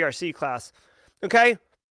this in my GRC class. Okay?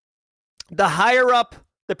 The higher up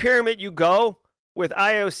the pyramid you go with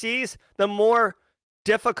IOCs, the more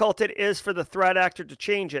difficult it is for the threat actor to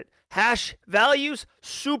change it. Hash values,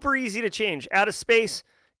 super easy to change. Add a space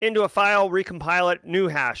into a file, recompile it, new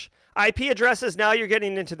hash. IP addresses, now you're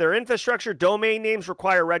getting into their infrastructure. Domain names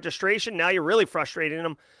require registration. Now you're really frustrating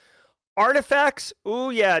them. Artifacts,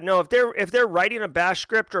 ooh yeah, no, if they're writing a bash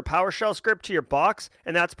script or a PowerShell script to your box,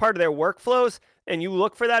 and that's part of their workflows, and you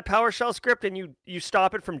look for that PowerShell script and you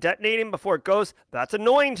stop it from detonating before it goes, that's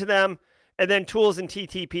annoying to them. And then tools and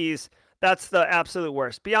TTPs, that's the absolute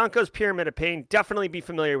worst. Bianco's Pyramid of Pain, definitely be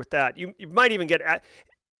familiar with that. You might even get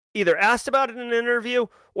either asked about it in an interview,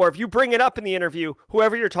 or if you bring it up in the interview,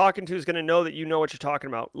 whoever you're talking to is going to know that you know what you're talking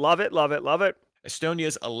about. Love it, love it, love it.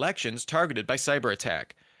 Estonia's elections targeted by cyber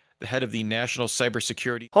attack. The head of the National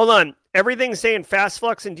Cybersecurity... Hold on. Everything's saying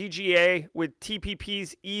FastFlux and DGA with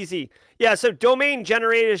TPPs easy. Yeah, so domain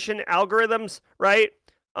generation algorithms, right?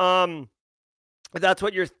 That's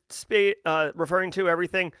what you're referring to,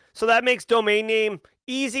 everything. So that makes domain name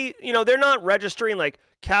easy. You know, they're not registering like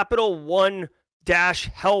capital one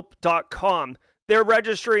help.com. They're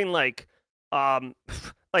registering like a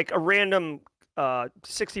random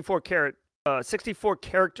 64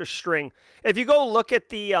 character string. If you go look at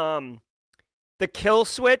the kill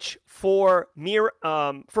switch for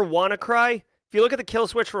WannaCry, if you look at the kill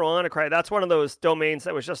switch for WannaCry, that's one of those domains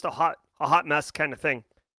that was just a hot mess kind of thing.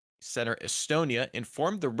 Center Estonia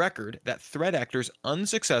informed the Record that threat actors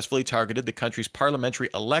unsuccessfully targeted the country's parliamentary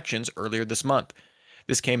elections earlier this month.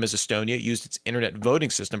 This came as Estonia used its internet voting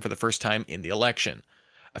system for the first time in the election.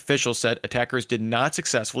 Officials said attackers did not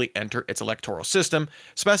successfully enter its electoral system,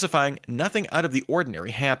 specifying nothing out of the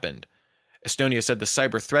ordinary happened. Estonia said the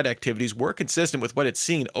cyber threat activities were consistent with what it's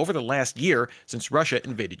seen over the last year since Russia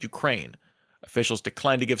invaded Ukraine. Officials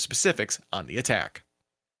declined to give specifics on the attack.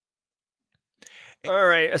 All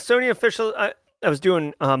right, Estonia officials. I was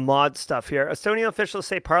doing mod stuff here. Estonia officials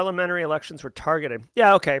say parliamentary elections were targeted.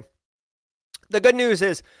 Yeah, okay. The good news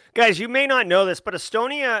is, guys, you may not know this, but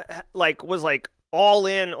Estonia was all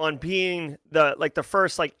in on being the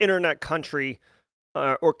first internet country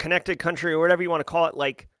or connected country or whatever you want to call it,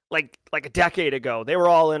 like a decade ago. They were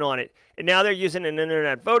all in on it, and now they're using an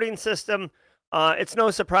internet voting system. It's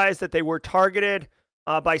no surprise that they were targeted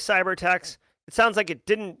by cyber attacks. It sounds like it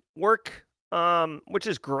didn't work, which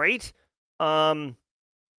is great. Estonia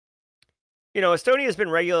has been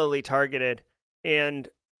regularly targeted, and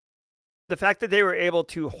the fact that they were able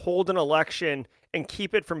to hold an election and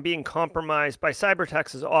keep it from being compromised by cyber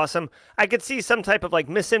attacks is awesome. I could see some type of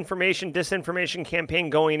misinformation, disinformation campaign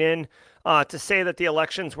going in to say that the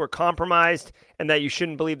elections were compromised and that you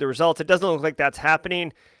shouldn't believe the results. It doesn't look like that's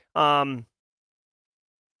happening. Russia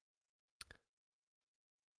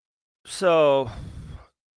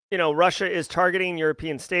is targeting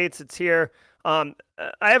European states. It's here. I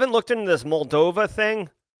haven't looked into this Moldova thing.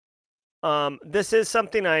 This is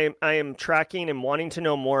something I am tracking and wanting to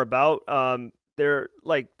know more about.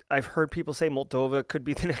 I've heard people say Moldova could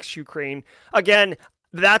be the next Ukraine. Again,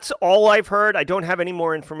 that's all I've heard. I don't have any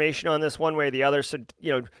more information on this one way or the other. So,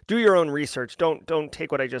 do your own research. Don't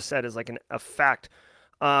take what I just said as a fact.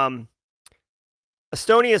 Estonia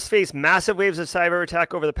has faced massive waves of cyber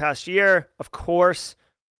attack over the past year, of course.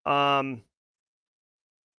 So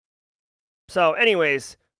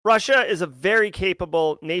anyways, Russia is a very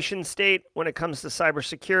capable nation state when it comes to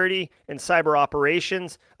cybersecurity and cyber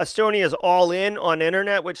operations. Estonia is all in on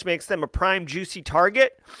internet, which makes them a prime juicy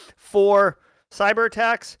target for cyber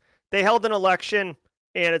attacks. They held an election,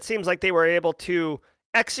 and it seems like they were able to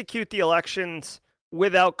execute the elections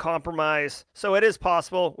without compromise. So it is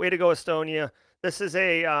possible. Way to go, Estonia. This is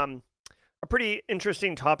a pretty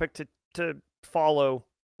interesting topic to follow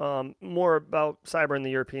more about cyber in the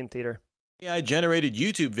European theater. AI-generated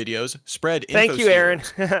YouTube videos spread info. Thank you, Aaron.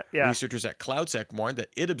 Yeah. Researchers at CloudSec warned that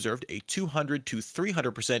it observed a 200 to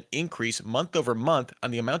 300% increase month over month on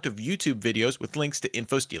the amount of YouTube videos with links to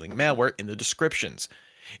info-stealing malware in the descriptions.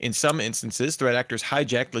 In some instances, threat actors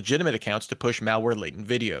hijacked legitimate accounts to push malware-laden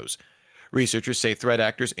videos. Researchers say threat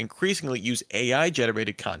actors increasingly use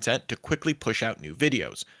AI-generated content to quickly push out new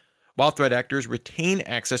videos. While threat actors retain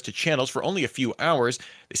access to channels for only a few hours,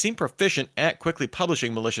 they seem proficient at quickly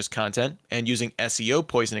publishing malicious content and using SEO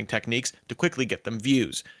poisoning techniques to quickly get them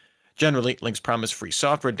views. Generally, links promise free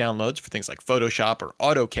software downloads for things like Photoshop or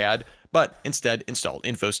AutoCAD, but instead install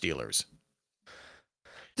info stealers.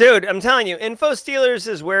 Dude, I'm telling you, info stealers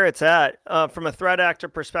is where it's at from a threat actor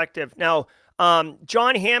perspective. Now,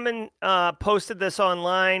 John Hammond posted this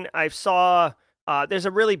online. I saw there's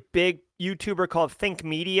a really big YouTuber called Think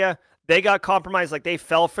Media. They got compromised, they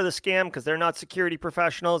fell for the scam because they're not security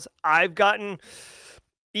professionals. I've gotten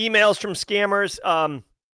emails from scammers.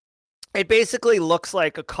 It basically looks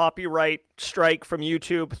like a copyright strike from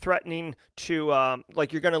YouTube threatening to,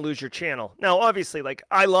 you're going to lose your channel. Now, obviously,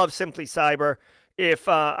 I love Simply Cyber. If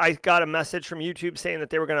I got a message from YouTube saying that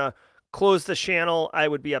they were going to close the channel, I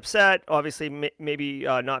would be upset. Obviously, maybe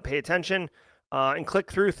not pay attention and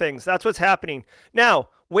click through things. That's what's happening. Now,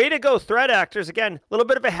 way to go, threat actors. Again, a little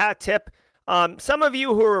bit of a hat tip. Some of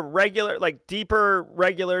you who are regular, deeper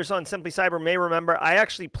regulars on Simply Cyber may remember I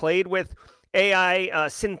actually played with AI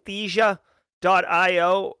Synthesia.io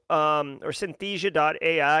or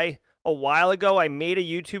Synthesia.ai a while ago. I made a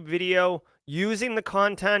YouTube video using the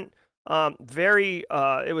content.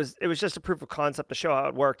 It was just a proof of concept to show how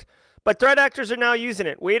it worked. But threat actors are now using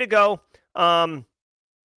it. Way to go.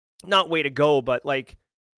 Not way to go, but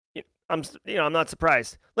I'm not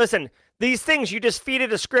surprised. Listen, these things, you just feed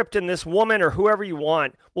it a script and this woman or whoever you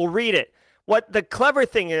want will read it. What the clever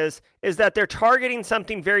thing is that they're targeting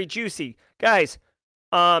something very juicy. Guys,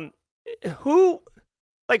 who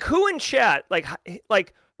in chat,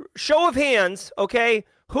 show of hands, okay?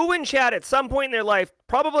 Who in chat at some point in their life,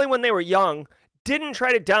 probably when they were young, didn't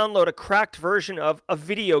try to download a cracked version of a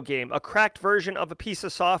video game, a cracked version of a piece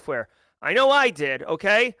of software? I know I did,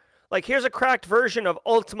 okay? Here's a cracked version of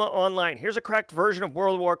Ultima Online. Here's a cracked version of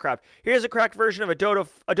World of Warcraft. Here's a cracked version of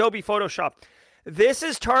Adobe Photoshop. This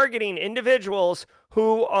is targeting individuals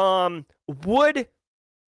who would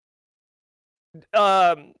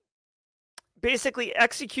basically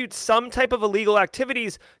execute some type of illegal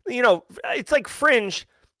activities. It's like fringe,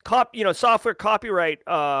 software copyright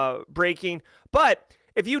breaking. But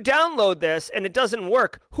if you download this and it doesn't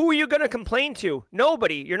work, who are you going to complain to?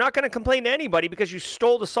 Nobody. You're not going to complain to anybody because you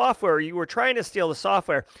stole the software or you were trying to steal the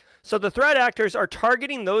software. So the threat actors are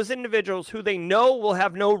targeting those individuals who they know will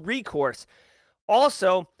have no recourse.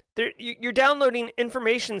 Also, you're downloading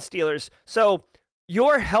information stealers. So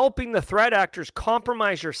you're helping the threat actors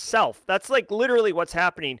compromise yourself. That's like literally what's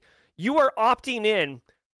happening. You are opting in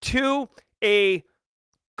to a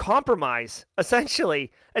compromise,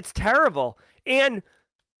 essentially. It's terrible. And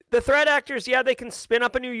the threat actors, yeah, they can spin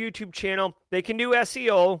up a new YouTube channel. They can do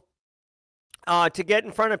SEO to get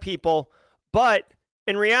in front of people. But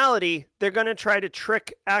in reality, they're going to try to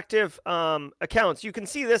trick active accounts. You can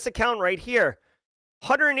see this account right here.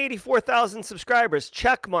 184,000 subscribers,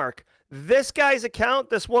 check mark. This guy's account,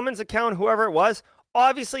 this woman's account, whoever it was,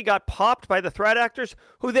 obviously got popped by the threat actors,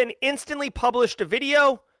 who then instantly published a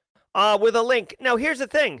video with a link. Now, here's the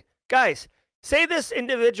thing, guys. Say this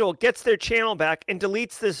individual gets their channel back and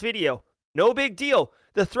deletes this video. No big deal.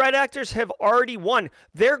 The threat actors have already won.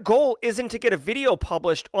 Their goal isn't to get a video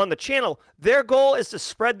published on the channel. Their goal is to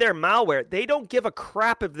spread their malware. They don't give a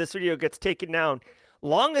crap if this video gets taken down,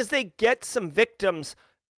 long as they get some victims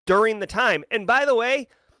during the time. And by the way,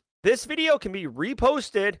 this video can be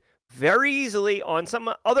reposted very easily on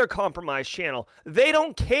some other compromised channel. They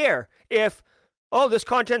don't care if, oh, this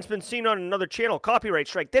content's been seen on another channel, copyright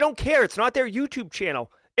strike. They don't care. It's not their YouTube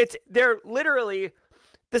channel. They're literally,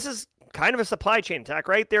 this is kind of a supply chain attack,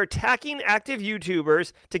 right? They're attacking active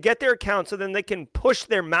YouTubers to get their account so then they can push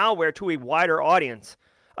their malware to a wider audience.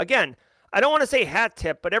 Again, I don't want to say hat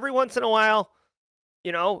tip, but every once in a while,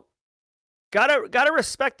 you know, gotta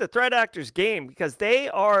respect the threat actors game, because they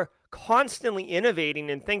are constantly innovating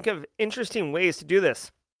and think of interesting ways to do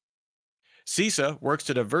this. CISA works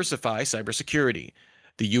to diversify cybersecurity.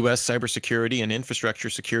 The U.S. Cybersecurity and Infrastructure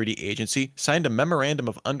Security Agency signed a memorandum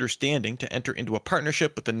of understanding to enter into a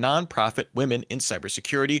partnership with the nonprofit Women in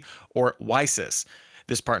Cybersecurity, or WISIS.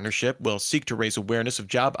 This partnership will seek to raise awareness of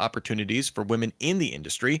job opportunities for women in the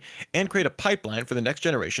industry and create a pipeline for the next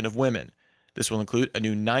generation of women. This will include a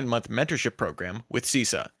new 9-month mentorship program with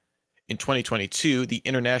CISA. In 2022, the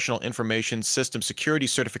International Information System Security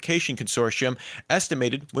Certification Consortium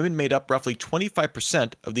estimated women made up roughly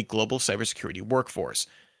 25% of the global cybersecurity workforce.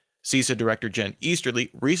 CISA Director Jen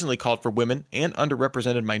Easterly recently called for women and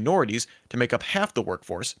underrepresented minorities to make up half the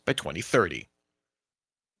workforce by 2030.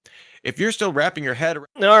 If you're still wrapping your head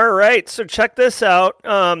around... All right, so check this out.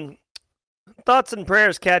 Thoughts and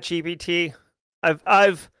prayers, ChatGPT. I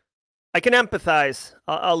can empathize.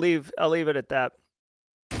 I'll leave it at that.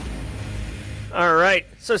 All right.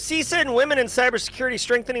 So CISA and Women in Cybersecurity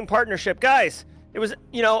Strengthening Partnership. Guys, it was,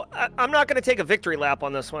 I'm not going to take a victory lap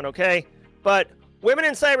on this one, okay? But women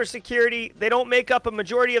in cybersecurity, they don't make up a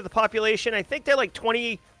majority of the population. I think they're like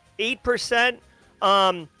 28%.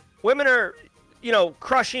 Women are,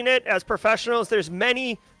 crushing it as professionals. There's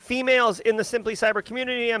many females in the Simply Cyber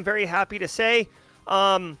community, I'm very happy to say.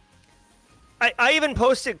 I even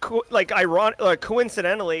posted,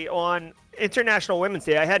 coincidentally, on International Women's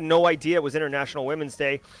Day. I had no idea it was International Women's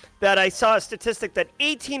Day. That I saw a statistic that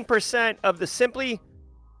 18% of the Simply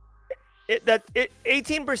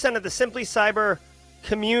Cyber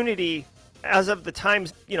community, as of the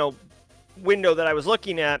times window that I was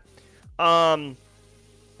looking at,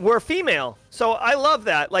 were female. So I love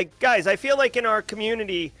that. Like, guys, I feel like in our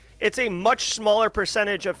community, it's a much smaller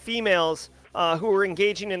percentage of females who are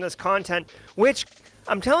engaging in this content, which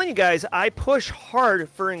I'm telling you guys, I push hard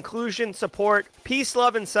for inclusion, support, peace,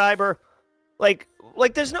 love, and cyber. Like we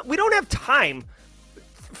don't have time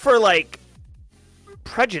for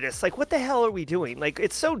prejudice. Like, what the hell are we doing? Like,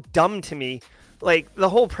 it's so dumb to me. Like, the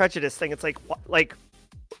whole prejudice thing. It's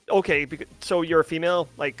okay, so you're a female?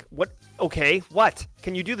 Like, what? Okay, what?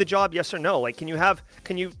 Can you do the job? Yes or no? Like, can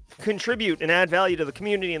you contribute and add value to the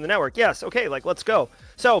community and the network? Yes. Okay, let's go.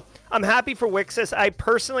 So I'm happy for Wixis. I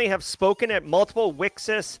personally have spoken at multiple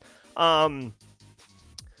Wixis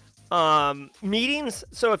meetings.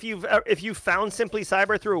 So if you found Simply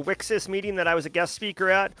Cyber through a Wixis meeting that I was a guest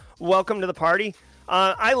speaker at, welcome to the party.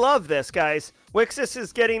 I love this, guys. Wixis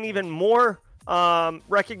is getting even more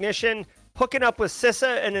recognition. Hooking up with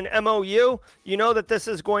CISA and an MOU, you know that this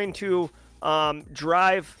is going to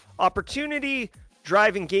drive opportunity,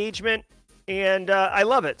 drive engagement, and I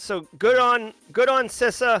love it. So good on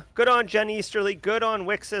CISA, good on Jen Easterly, good on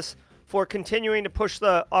Wixis for continuing to push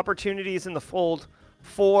the opportunities in the fold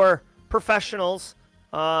for professionals,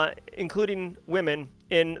 including women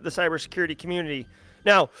in the cybersecurity community.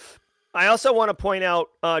 Now, I also want to point out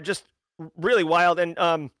just really wild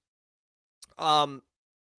and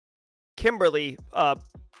Kimberly,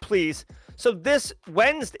 please. So this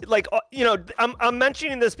Wednesday, I'm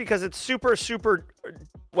mentioning this because it's super, super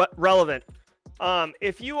relevant.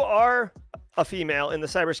 If you are a female in the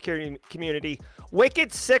cybersecurity community,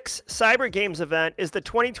 Wicked 6 Cyber Games event is the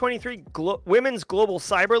 2023 Women's Global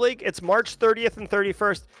Cyber League. It's March 30th and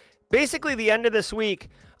 31st. Basically, the end of this week.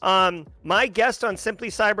 My guest on Simply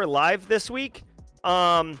Cyber Live this week,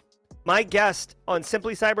 my guest on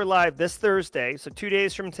Simply Cyber Live this Thursday, so 2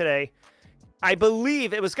 days from today, I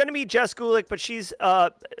believe it was going to be Jess Gulick, but she's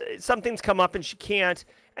something's come up and she can't.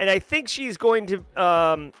 And I think she's going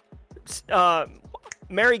to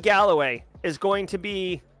Mary Galloway is going to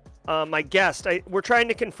be my guest. We're trying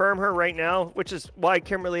to confirm her right now, which is why,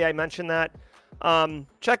 Kimberly, I mentioned that.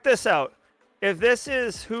 Check this out. If this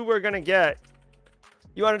is who we're going to get,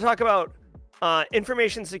 you want to talk about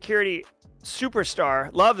information security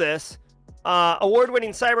superstar. Love this.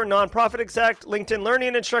 Award-winning cyber nonprofit exec, LinkedIn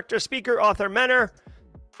learning instructor, speaker, author, mentor,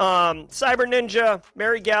 cyber ninja,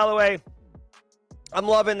 Mary Galloway. I'm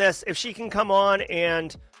loving this. If she can come on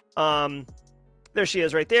and there she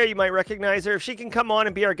is right there. You might recognize her. If she can come on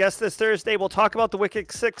and be our guest this Thursday, we'll talk about the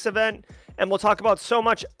Wicked 6 event and we'll talk about so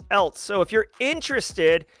much else. So if you're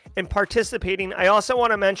interested in participating, I also want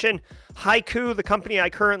to mention Haiku, the company I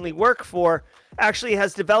currently work for, actually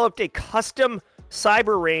has developed a custom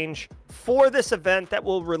cyber range for this event that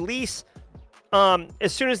will release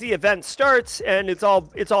as soon as the event starts, and it's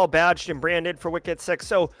all badged and branded for Wicked 6.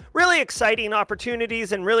 So really exciting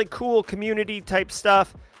opportunities and really cool community type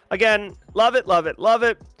stuff. Again, love it, love it, love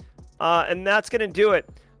it. And that's going to do it.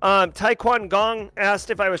 Taekwon Gong asked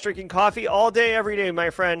if I was drinking coffee all day, every day, my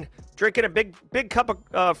friend. Drinking a big cup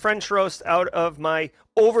of French roast out of my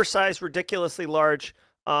oversized, ridiculously large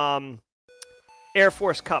Air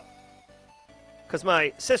Force cup. Because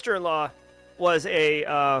my sister-in-law was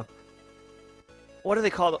a, what do they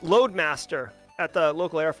call it? Loadmaster at the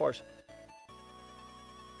local Air Force.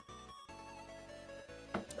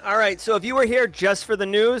 All right, so if you were here just for the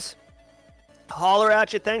news, holler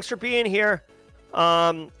at you. Thanks for being here.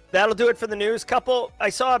 That'll do it for the news. I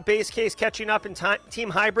saw a base case catching up in Team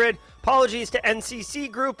Hybrid. Apologies to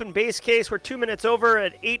NCC Group and base case. We're 2 minutes over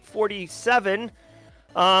at 8:47.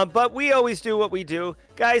 But we always do what we do.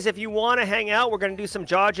 Guys, if you want to hang out, we're going to do some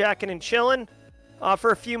jaw jacking and chilling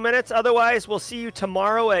for a few minutes. Otherwise, we'll see you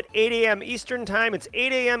tomorrow at 8 a.m. Eastern time. It's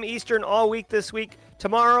 8 a.m. Eastern all week this week.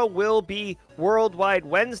 Tomorrow will be Worldwide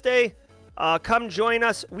Wednesday. Come join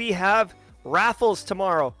us. We have raffles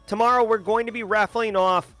tomorrow. Tomorrow, we're going to be raffling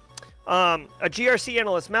off a GRC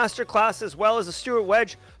Analyst Masterclass as well as a Stuart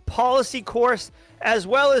Wedge policy course, as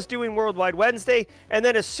well as doing Worldwide Wednesday. And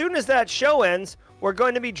then as soon as that show ends, we're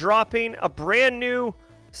going to be dropping a brand new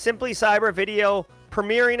Simply Cyber video,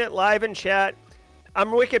 premiering it live in chat.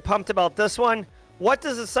 I'm wicked pumped about this one. What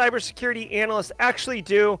does a cybersecurity analyst actually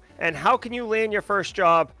do, and how can you land your first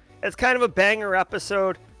job? It's kind of a banger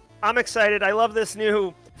episode. I'm excited. I love this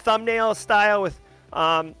new thumbnail style with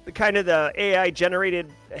the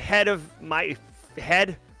AI-generated head of my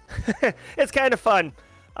head. It's kind of fun.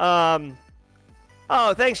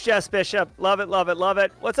 Oh, thanks, Jess Bishop. Love it, love it, love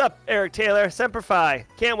it. What's up, Eric Taylor? Semper Fi.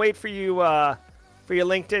 Can't wait for you for your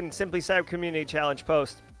LinkedIn Simply Cyber Community Challenge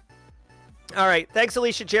post. All right. Thanks,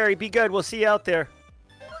 Alicia Jerry. Be good. We'll see you out there.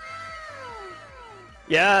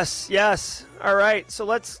 Yes, yes. All right. So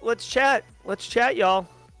let's chat. Let's chat, y'all.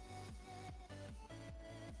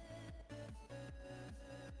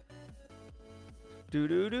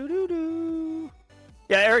 Do.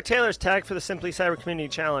 Yeah, Eric Taylor's tagged for the Simply Cyber Community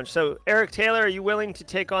Challenge. So, Eric Taylor, are you willing to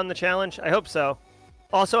take on the challenge? I hope so.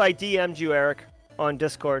 Also, I DM'd you, Eric, on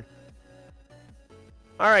Discord.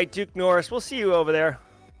 All right, Duke Norris. We'll see you over there.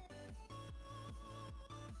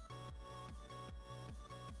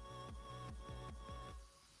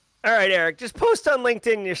 All right, Eric. Just post on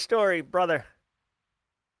LinkedIn your story, brother.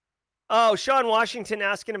 Oh, Sean Washington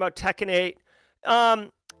asking about Tekken 8.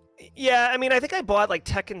 Yeah, I mean, I think I bought, like,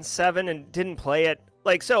 Tekken 7 and didn't play it.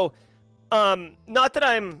 Like, so, not that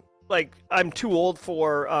I'm too old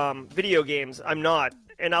for video games. I'm not.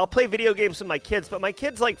 And I'll play video games with my kids, but my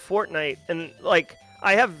kids like Fortnite, and, like,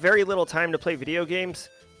 I have very little time to play video games.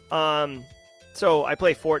 So I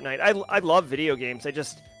play Fortnite. I love video games. I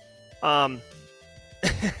just, I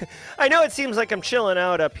know it seems like I'm chilling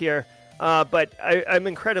out up here, but I'm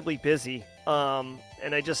incredibly busy. And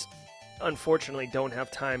I just, unfortunately, don't have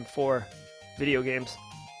time for video games.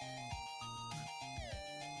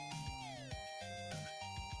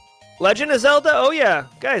 Legend of Zelda? Oh, yeah.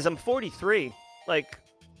 Guys, I'm 43. Like,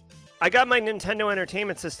 I got my Nintendo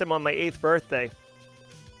Entertainment System on my 8th birthday.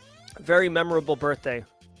 Very memorable birthday.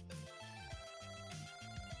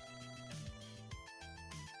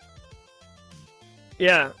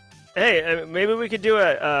 Yeah. Hey, maybe we could do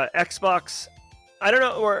a Xbox. I don't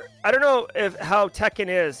know if how Tekken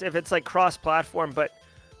is, if it's like cross-platform, but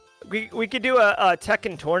we could do a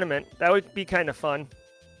Tekken tournament. That would be kind of fun.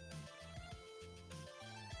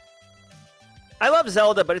 I love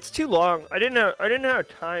Zelda, but it's too long. I didn't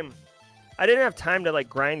have time. I didn't have time to like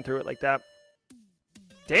grind through it like that.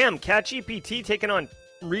 Damn, CatGPT taking on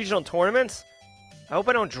regional tournaments. I hope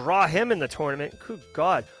I don't draw him in the tournament. Good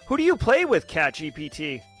God, who do you play with,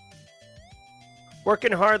 CatGPT?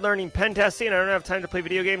 Working hard, learning pen testing. I don't have time to play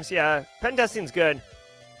video games. Yeah, pen testing's good.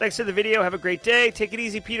 Thanks for the video. Have a great day. Take it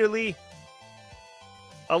easy, Peter Lee.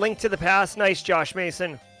 A Link to the Past. Nice, Josh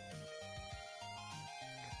Mason.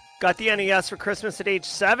 Got the NES for Christmas at age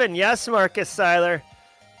 7. Yes, Marcus Seiler.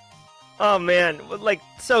 Oh, man. Like,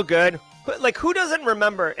 so good. Like, who doesn't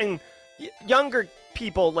remember? And younger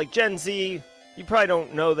people, like Gen Z, you probably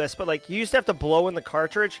don't know this, but like you used to have to blow in the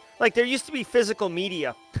cartridge. Like there used to be physical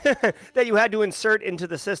media that you had to insert into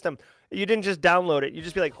the system. You didn't just download it. You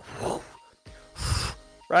just be like,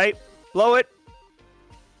 right? Blow it.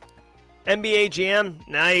 NBA Jam.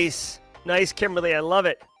 Nice. Nice, Kimberly. I love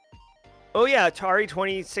it. Oh, yeah. Atari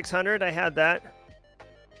 2600. I had that.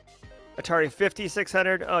 Atari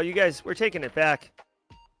 5600. Oh, you guys, we're taking it back.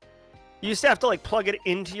 You used to have to like plug it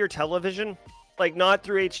into your television, like not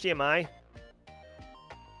through HDMI.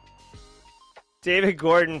 David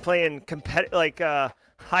Gordon playing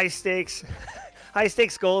high stakes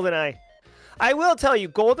GoldenEye. I will tell you,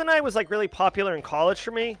 GoldenEye was like really popular in college for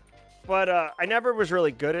me, but I never was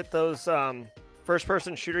really good at those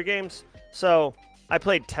first-person shooter games. So I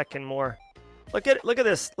played Tekken more. Look at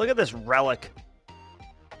this relic.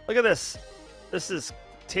 Look at this. This is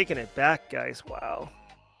taking it back, guys. Wow,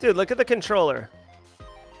 dude, look at the controller.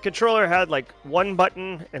 Controller had like one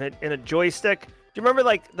button and a joystick. Do you remember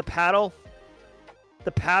like the paddle?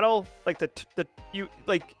 The paddle, like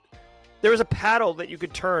there was a paddle that you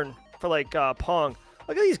could turn for like Pong.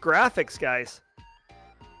 Look at these graphics, guys.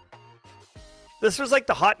 This was like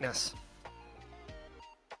the hotness.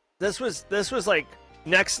 This was like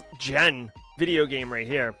next gen video game right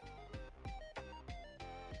here.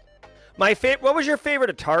 What was your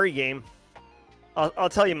favorite Atari game? I'll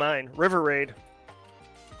tell you mine. River Raid.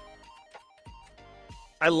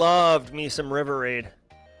 I loved me some River Raid.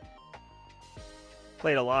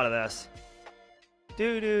 Played a lot of this.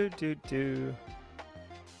 Do.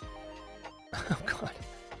 Oh, God.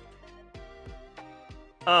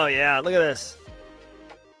 Oh, yeah. Look at this.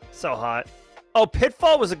 So hot. Oh,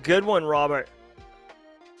 Pitfall was a good one, Robert.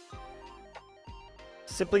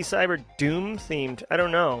 Simply Cyber Doom themed. I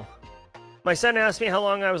don't know. My son asked me how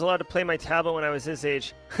long I was allowed to play my tablet when I was his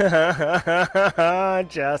age.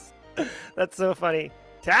 Jess. That's so funny.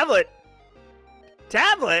 Tablet?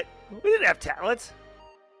 Tablet? We didn't have tablets.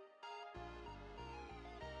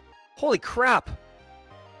 Holy crap.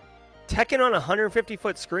 Tekken on a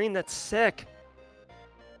 150-foot screen? That's sick.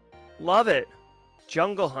 Love it.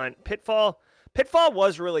 Jungle Hunt. Pitfall. Pitfall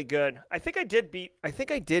was really good. I think I did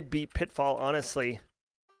beat Pitfall, honestly.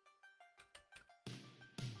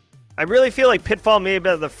 I really feel like Pitfall may have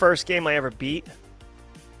been the first game I ever beat.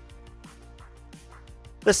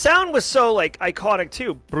 The sound was so, like, iconic,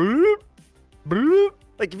 too. Bloop, bloop.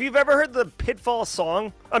 Like, if you've ever heard the Pitfall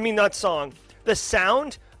song, I mean, not song, the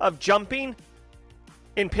sound of jumping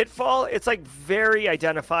in Pitfall, it's, like, very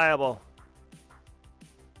identifiable.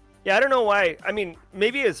 Yeah, I don't know why. I mean,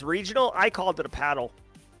 maybe it's regional. I called it a paddle.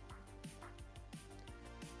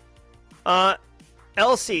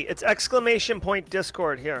 Elsie, it's exclamation point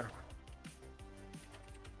Discord here.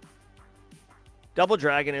 Double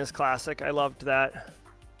Dragon is classic. I loved that.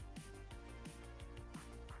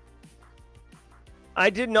 I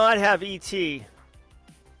did not have E.T.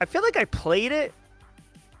 I feel like I played it.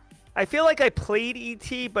 I feel like I played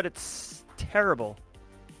E.T., but it's terrible.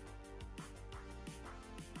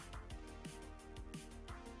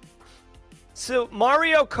 So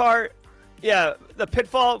Mario Kart, yeah, the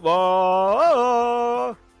Pitfall,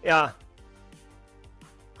 whoa, yeah.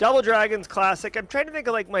 Double Dragon's classic. I'm trying to think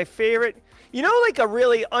of like my favorite, you know, like a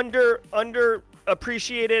really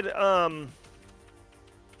underappreciated,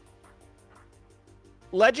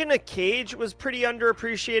 Legend of Cage was pretty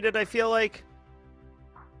underappreciated, I feel like.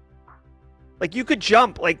 Like you could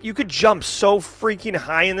jump so freaking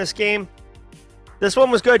high in this game. This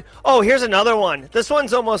one was good. Oh, here's another one. This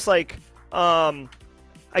one's almost like, I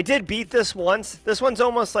did beat this once. This one's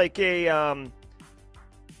almost like a,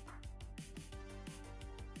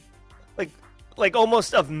 like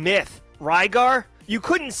almost of myth. Rygar, you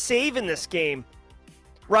couldn't save in this game.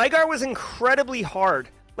 Rygar was incredibly hard.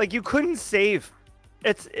 Like you couldn't save.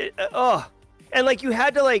 And like you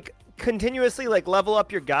had to like continuously like level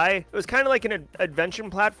up your guy. It was kind of like an adventure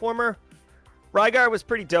platformer. Rygar was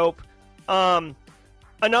pretty dope.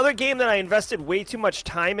 Another game that I invested way too much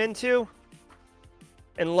time into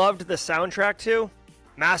and loved the soundtrack to,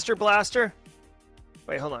 Master Blaster.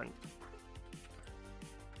 Wait, hold on.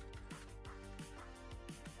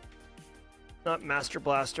 Not Master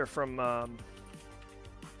Blaster from,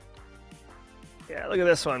 yeah, look at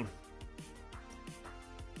this one.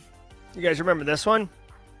 You guys remember this one?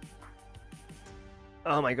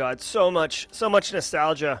 Oh my God, so much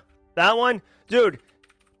nostalgia. That one, dude,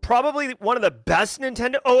 probably one of the best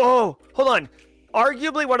Nintendo. Oh, hold on.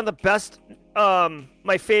 Arguably one of the best,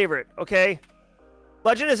 my favorite, okay?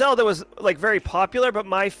 Legend of Zelda was like very popular, but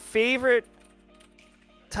my favorite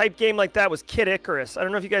type game like that was Kid Icarus. I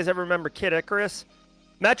don't know if you guys ever remember Kid Icarus.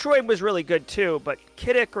 Metroid was really good too, but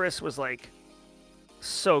Kid Icarus was like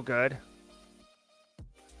so good.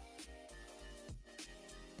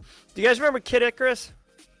 Do you guys remember Kid Icarus?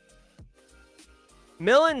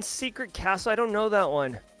 Millen's Secret Castle. I don't know that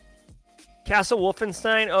one. Castle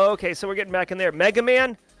Wolfenstein. Oh, okay. So we're getting back in there. Mega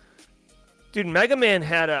Man. Dude, Mega Man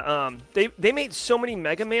had a They made so many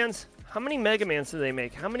Mega Mans. How many Mega Mans did they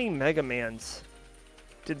make? How many Mega Mans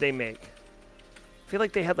did they make? I feel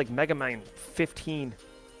like they had like Mega Man 15.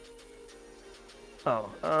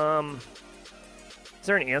 Oh, is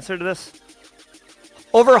there an answer to this?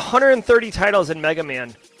 Over 130 titles in Mega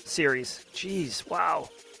Man series. Jeez, wow.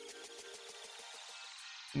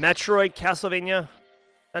 Metroid, Castlevania.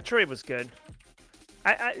 Metroid was good.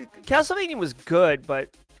 Castlevania was good, but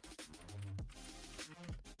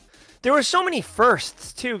there were so many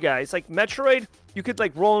firsts too, guys. Like Metroid, you could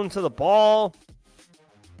like roll into the ball.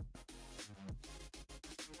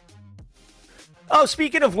 Oh,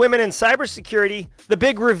 speaking of women in cybersecurity, the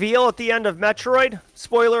big reveal at the end of Metroid.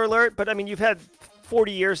 Spoiler alert, but I mean, you've had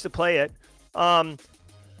 40 years to play it.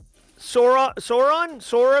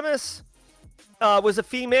 Soramis was a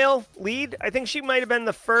female lead. I think she might have been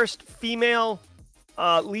the first female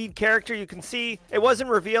lead character you can see. It wasn't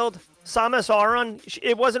revealed. Samus Aran,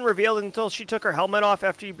 it wasn't revealed until she took her helmet off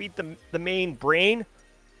after you beat the main brain.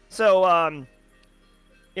 So,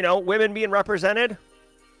 you know, women being represented.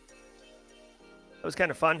 That was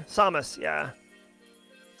kind of fun. Samus, yeah.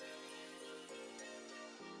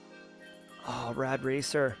 Oh, Rad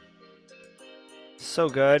Racer. So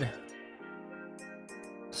good.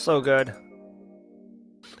 So good.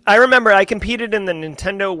 I remember I competed in the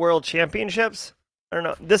Nintendo World Championships. I don't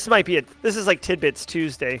know. This might be it. This is like Tidbits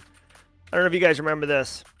Tuesday. I don't know if you guys remember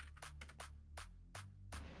this.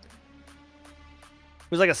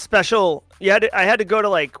 It was like a special. I had to go to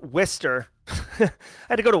like Worcester. I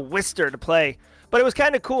had to go to Worcester to play, but it was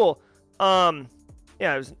kind of cool.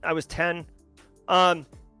 Yeah, I was 10.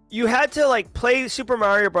 You had to like play Super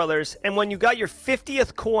Mario Brothers, and when you got your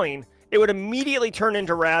 50th coin, it would immediately turn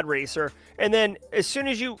into Rad Racer. And then as soon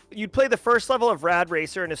as you'd play the first level of Rad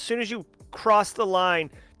Racer, and as soon as you crossed the line,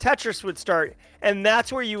 Tetris would start, and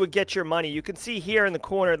that's where you would get your money. You can see here in the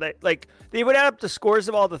corner that like they would add up the scores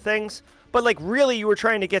of all the things, but like really you were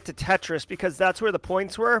trying to get to Tetris because that's where the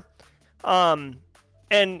points were.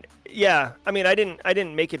 And yeah, I mean I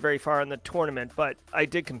didn't make it very far in the tournament, but I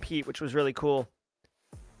did compete, which was really cool.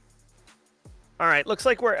 All right, looks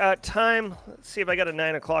like we're at time. Let's see if I got a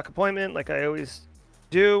 9 o'clock appointment like I always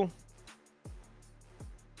do.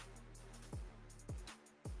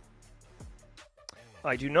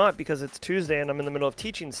 I do not, because it's Tuesday and I'm in the middle of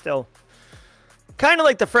teaching still. Kind of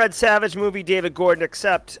like the Fred Savage movie David Gordon,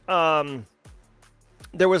 except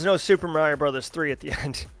there was no Super Mario Brothers 3 at the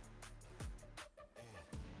end.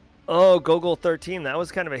 Oh, Gogol 13, that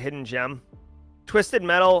was kind of a hidden gem. Twisted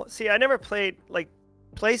Metal. See, I never played, like,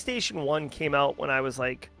 PlayStation 1 came out when I was,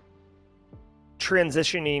 like,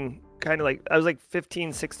 transitioning, kind of like, I was, like,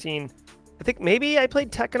 15, 16. I think maybe I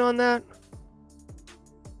played Tekken on that.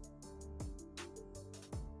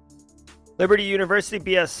 Liberty University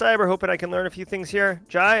BS Cyber, hoping I can learn a few things here.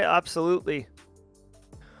 Jai, absolutely.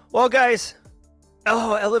 Well, guys,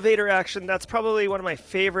 oh, elevator action. That's probably one of my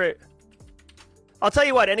favorite. I'll tell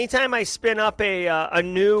you what, anytime I spin up a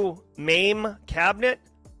new MAME cabinet,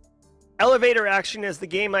 elevator action is the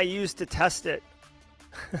game I use to test it.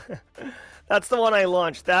 That's the one I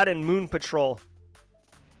launched, that and Moon Patrol.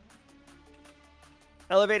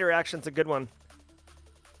 Elevator action's a good one.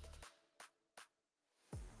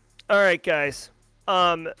 All right, guys.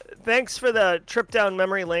 Thanks for the trip down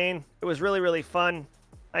memory lane. It was really, really fun.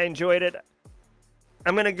 I enjoyed it.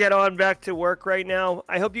 I'm going to get on back to work right now.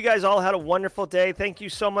 I hope you guys all had a wonderful day. Thank you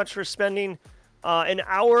so much for spending an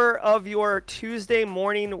hour of your Tuesday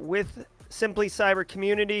morning with Simply Cyber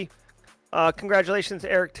community. Congratulations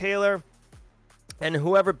to Eric Taylor. And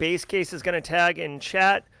whoever base case is going to tag in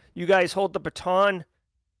chat, you guys hold the baton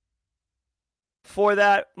for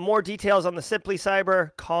that. More details on the Simply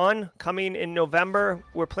Cyber Con coming in November.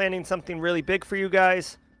 We're planning something really big for you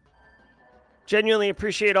guys. Genuinely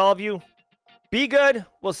appreciate all of you. Be good.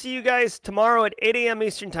 We'll see you guys tomorrow at 8 a.m.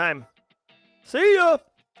 Eastern Time. See ya!